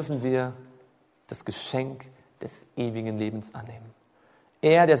 dann dürfen wir das Geschenk des ewigen Lebens annehmen.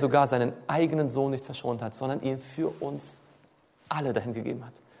 Er, der sogar seinen eigenen Sohn nicht verschont hat, sondern ihn für uns alle dahin gegeben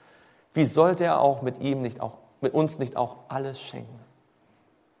hat. Wie sollte er auch mit uns nicht auch alles schenken?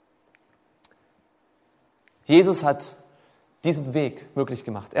 Jesus hat diesen Weg möglich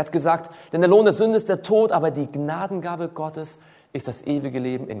gemacht. Er hat gesagt, denn der Lohn der Sünde ist der Tod, aber die Gnadengabe Gottes ist das ewige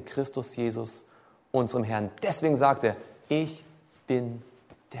Leben in Christus Jesus, unserem Herrn. Deswegen sagt er, ich bin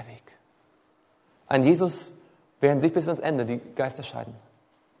der Weg. An Jesus werden sich bis ans Ende die Geister scheiden.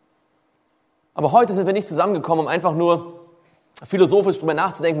 Aber heute sind wir nicht zusammengekommen, um einfach nur philosophisch darüber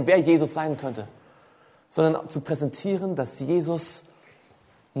nachzudenken, wer Jesus sein könnte, sondern zu präsentieren, dass Jesus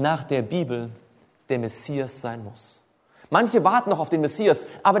nach der Bibel der Messias sein muss. Manche warten noch auf den Messias,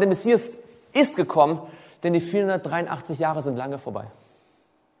 aber der Messias ist gekommen, denn die 483 Jahre sind lange vorbei.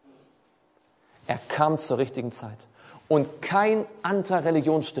 Er kam zur richtigen Zeit. Und kein anderer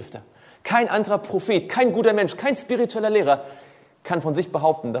Religionsstifter, kein anderer Prophet, kein guter Mensch, kein spiritueller Lehrer kann von sich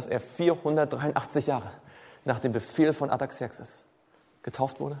behaupten, dass er 483 Jahre nach dem Befehl von Artaxerxes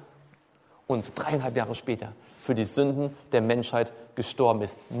getauft wurde und 3,5 Jahre später für die Sünden der Menschheit gestorben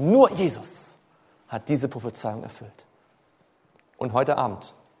ist. Nur Jesus hat diese Prophezeiung erfüllt. Und heute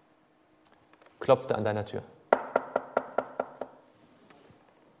Abend klopft er an deiner Tür.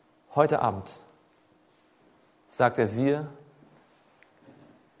 Heute Abend sagt er, siehe,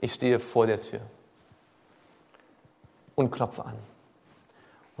 ich stehe vor der Tür und klopfe an.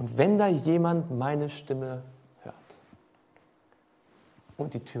 Und wenn da jemand meine Stimme hört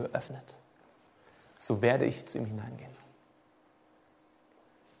und die Tür öffnet, so werde ich zu ihm hineingehen.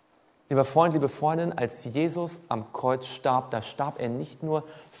 Lieber Freund, liebe Freundin, als Jesus am Kreuz starb, da starb er nicht nur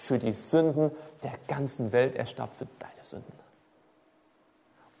für die Sünden der ganzen Welt, er starb für deine Sünden.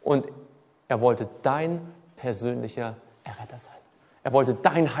 Und er wollte dein persönlicher Erretter sein. Er wollte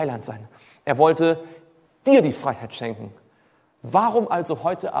dein Heiland sein. Er wollte dir die Freiheit schenken. Warum also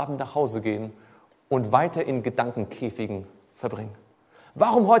heute Abend nach Hause gehen und weiter in Gedankenkäfigen verbringen?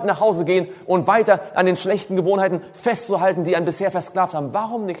 Warum heute nach Hause gehen und weiter an den schlechten Gewohnheiten festzuhalten, die einen bisher versklavt haben?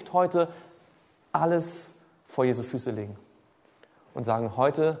 Warum nicht heute alles vor Jesu Füße legen und sagen,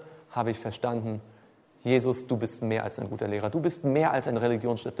 heute habe ich verstanden, Jesus, du bist mehr als ein guter Lehrer, du bist mehr als ein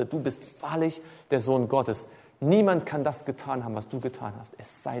Religionsstifter, du bist wahrlich der Sohn Gottes. Niemand kann das getan haben, was du getan hast,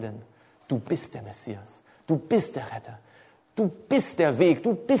 es sei denn, du bist der Messias, du bist der Retter, du bist der Weg,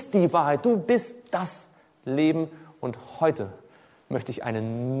 du bist die Wahrheit, du bist das Leben und heute möchte ich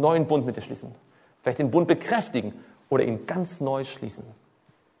einen neuen Bund mit dir schließen. Vielleicht den Bund bekräftigen oder ihn ganz neu schließen.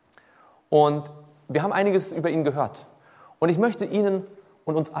 Und wir haben einiges über ihn gehört. Und ich möchte Ihnen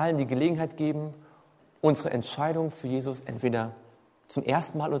und uns allen die Gelegenheit geben, unsere Entscheidung für Jesus entweder zum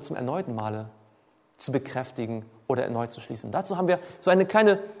ersten Mal oder zum erneuten Male zu bekräftigen oder erneut zu schließen. Dazu haben wir so eine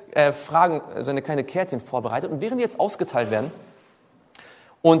kleine so eine kleine Kärtchen vorbereitet. Und während die jetzt ausgeteilt werden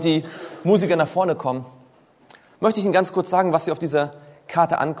und die Musiker nach vorne kommen, möchte ich Ihnen ganz kurz sagen, was Sie auf dieser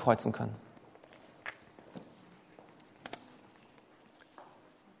Karte ankreuzen können.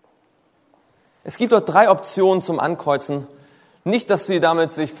 Es gibt dort 3 Optionen zum Ankreuzen. Nicht, dass Sie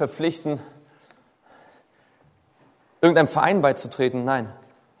damit sich verpflichten, irgendeinem Verein beizutreten. Nein,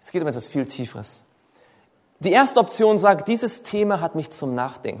 es geht um etwas viel Tieferes. Die erste Option sagt, dieses Thema hat mich zum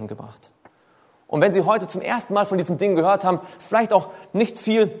Nachdenken gebracht. Und wenn Sie heute zum ersten Mal von diesen Dingen gehört haben, vielleicht auch nicht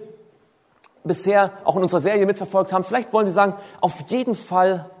viel bisher auch in unserer Serie mitverfolgt haben, vielleicht wollen Sie sagen, auf jeden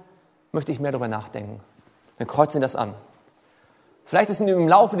Fall möchte ich mehr darüber nachdenken. Dann kreuzen Sie das an. Vielleicht ist Ihnen im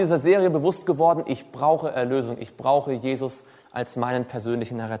Laufe dieser Serie bewusst geworden, ich brauche Erlösung, ich brauche Jesus als meinen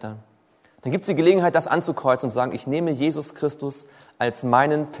persönlichen Erretter. Dann gibt es die Gelegenheit, das anzukreuzen und zu sagen, ich nehme Jesus Christus als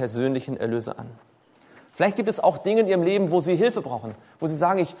meinen persönlichen Erlöser an. Vielleicht gibt es auch Dinge in Ihrem Leben, wo Sie Hilfe brauchen, wo Sie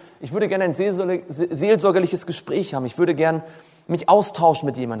sagen, ich würde gerne ein seelsorgerliches Gespräch haben, ich würde gerne mich austauschen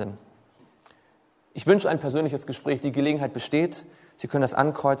mit jemandem. Ich wünsche ein persönliches Gespräch, die Gelegenheit besteht, Sie können das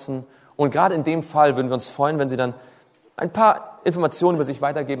ankreuzen und gerade in dem Fall würden wir uns freuen, wenn Sie dann ein paar Informationen über sich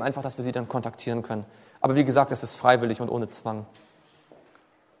weitergeben, einfach, dass wir Sie dann kontaktieren können. Aber wie gesagt, das ist freiwillig und ohne Zwang.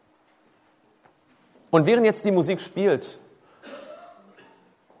 Und während jetzt die Musik spielt,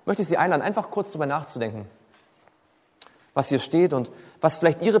 möchte ich Sie einladen, einfach kurz darüber nachzudenken, was hier steht und was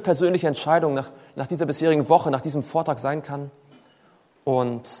vielleicht Ihre persönliche Entscheidung nach dieser bisherigen Woche, nach diesem Vortrag sein kann.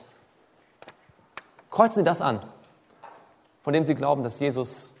 Und kreuzen Sie das an, von dem Sie glauben, dass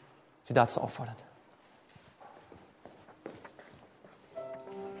Jesus Sie dazu auffordert.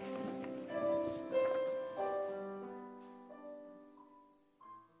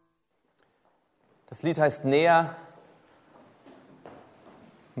 Das Lied heißt Näher,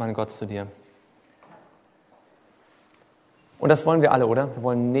 mein Gott, zu dir. Und das wollen wir alle, oder? Wir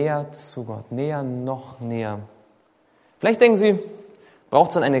wollen näher zu Gott, näher, noch näher. Vielleicht denken Sie, braucht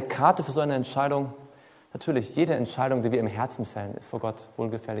es dann eine Karte für so eine Entscheidung? Natürlich, jede Entscheidung, die wir im Herzen fällen, ist vor Gott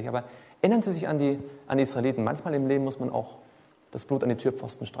wohlgefällig. Aber erinnern Sie sich an die Israeliten. Manchmal im Leben muss man auch das Blut an die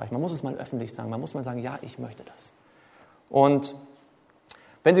Türpfosten streichen. Man muss es mal öffentlich sagen. Man muss mal sagen, ja, ich möchte das. Und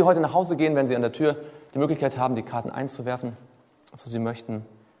wenn Sie heute nach Hause gehen, wenn Sie an der Tür die Möglichkeit haben, die Karten einzuwerfen, so Sie möchten.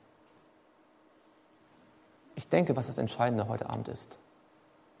 Ich denke, was das Entscheidende heute Abend ist,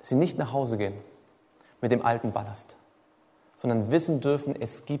 dass Sie nicht nach Hause gehen mit dem alten Ballast, sondern wissen dürfen,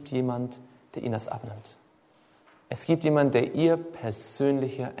 es gibt jemand, der Ihnen das abnimmt. Es gibt jemand, der Ihr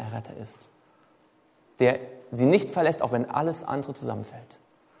persönlicher Erretter ist, der Sie nicht verlässt, auch wenn alles andere zusammenfällt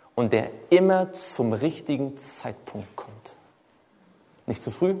und der immer zum richtigen Zeitpunkt kommt. Nicht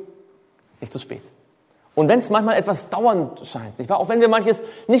zu früh, nicht zu spät. Und wenn es manchmal etwas dauernd scheint, nicht wahr? Auch wenn wir manches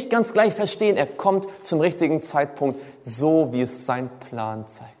nicht ganz gleich verstehen, er kommt zum richtigen Zeitpunkt, so wie es sein Plan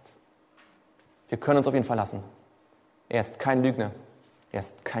zeigt. Wir können uns auf ihn verlassen. Er ist kein Lügner, er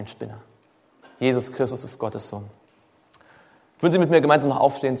ist kein Spinner. Jesus Christus ist Gottes Sohn. Würden Sie mit mir gemeinsam noch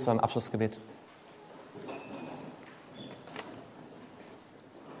aufstehen zu einem Abschlussgebet?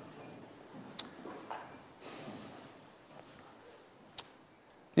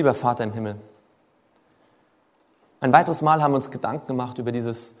 Lieber Vater im Himmel, ein weiteres Mal haben wir uns Gedanken gemacht über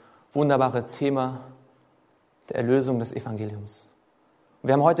dieses wunderbare Thema der Erlösung des Evangeliums. Und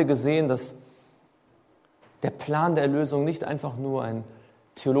wir haben heute gesehen, dass der Plan der Erlösung nicht einfach nur ein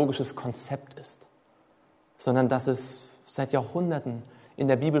theologisches Konzept ist, sondern dass es seit Jahrhunderten in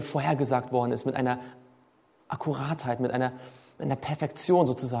der Bibel vorhergesagt worden ist, mit einer Akkuratheit, mit einer Perfektion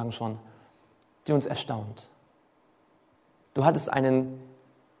sozusagen schon, die uns erstaunt. Du hattest einen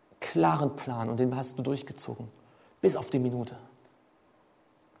klaren Plan und den hast du durchgezogen, bis auf die Minute.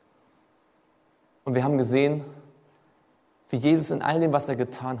 Und wir haben gesehen, wie Jesus in all dem, was er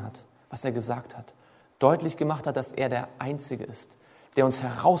getan hat, was er gesagt hat, deutlich gemacht hat, dass er der Einzige ist, der uns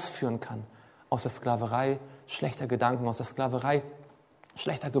herausführen kann aus der Sklaverei schlechter Gedanken, aus der Sklaverei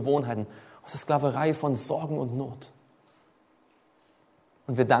schlechter Gewohnheiten, aus der Sklaverei von Sorgen und Not.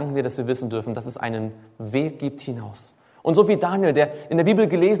 Und wir danken dir, dass wir wissen dürfen, dass es einen Weg gibt hinaus. Und so wie Daniel, der in der Bibel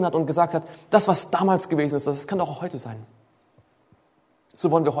gelesen hat und gesagt hat, das, was damals gewesen ist, das kann doch auch heute sein. So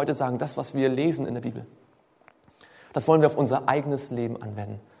wollen wir heute sagen, das, was wir lesen in der Bibel, das wollen wir auf unser eigenes Leben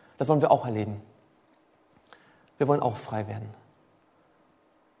anwenden. Das wollen wir auch erleben. Wir wollen auch frei werden.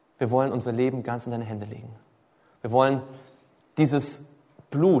 Wir wollen unser Leben ganz in deine Hände legen. Wir wollen dieses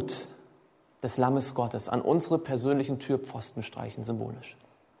Blut des Lammes Gottes an unsere persönlichen Türpfosten streichen, symbolisch.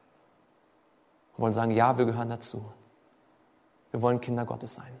 Wir wollen sagen, ja, wir gehören dazu. Wir wollen Kinder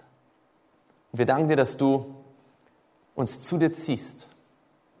Gottes sein. Und wir danken dir, dass du uns zu dir ziehst,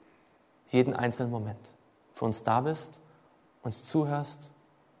 jeden einzelnen Moment, für uns da bist, uns zuhörst,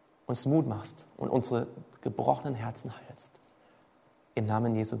 uns Mut machst und unsere gebrochenen Herzen heilst. Im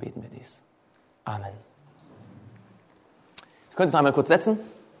Namen Jesu beten wir dies. Amen. Sie können sich noch einmal kurz setzen.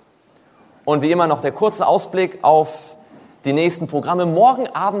 Und wie immer noch der kurze Ausblick auf die nächsten Programme. Morgen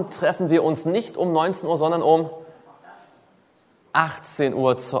Abend treffen wir uns nicht um 19 Uhr, sondern um 18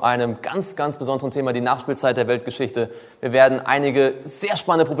 Uhr zu einem ganz, ganz besonderen Thema, die Nachspielzeit der Weltgeschichte. Wir werden einige sehr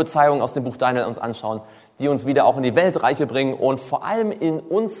spannende Prophezeiungen aus dem Buch Daniel uns anschauen, die uns wieder auch in die Weltreiche bringen und vor allem in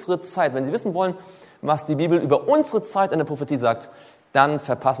unsere Zeit. Wenn Sie wissen wollen, was die Bibel über unsere Zeit in der Prophetie sagt, dann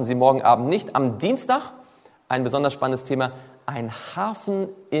verpassen Sie morgen Abend nicht. Am Dienstag ein besonders spannendes Thema, ein Hafen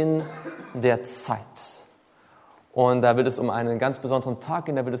in der Zeit. Und da wird es um einen ganz besonderen Tag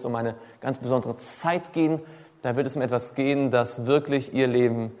gehen, da wird es um eine ganz besondere Zeit gehen, da wird es um etwas gehen, das wirklich Ihr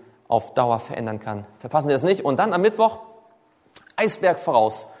Leben auf Dauer verändern kann. Verpassen Sie das nicht. Und dann am Mittwoch Eisberg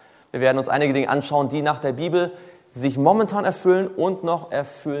voraus. Wir werden uns einige Dinge anschauen, die nach der Bibel sich momentan erfüllen und noch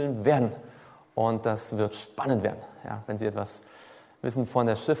erfüllen werden. Und das wird spannend werden. Ja, wenn Sie etwas wissen von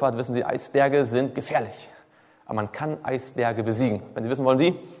der Schifffahrt, wissen Sie, Eisberge sind gefährlich. Aber man kann Eisberge besiegen. Wenn Sie wissen wollen,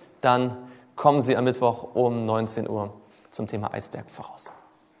 wie, dann kommen Sie am Mittwoch um 19 Uhr zum Thema Eisberg voraus.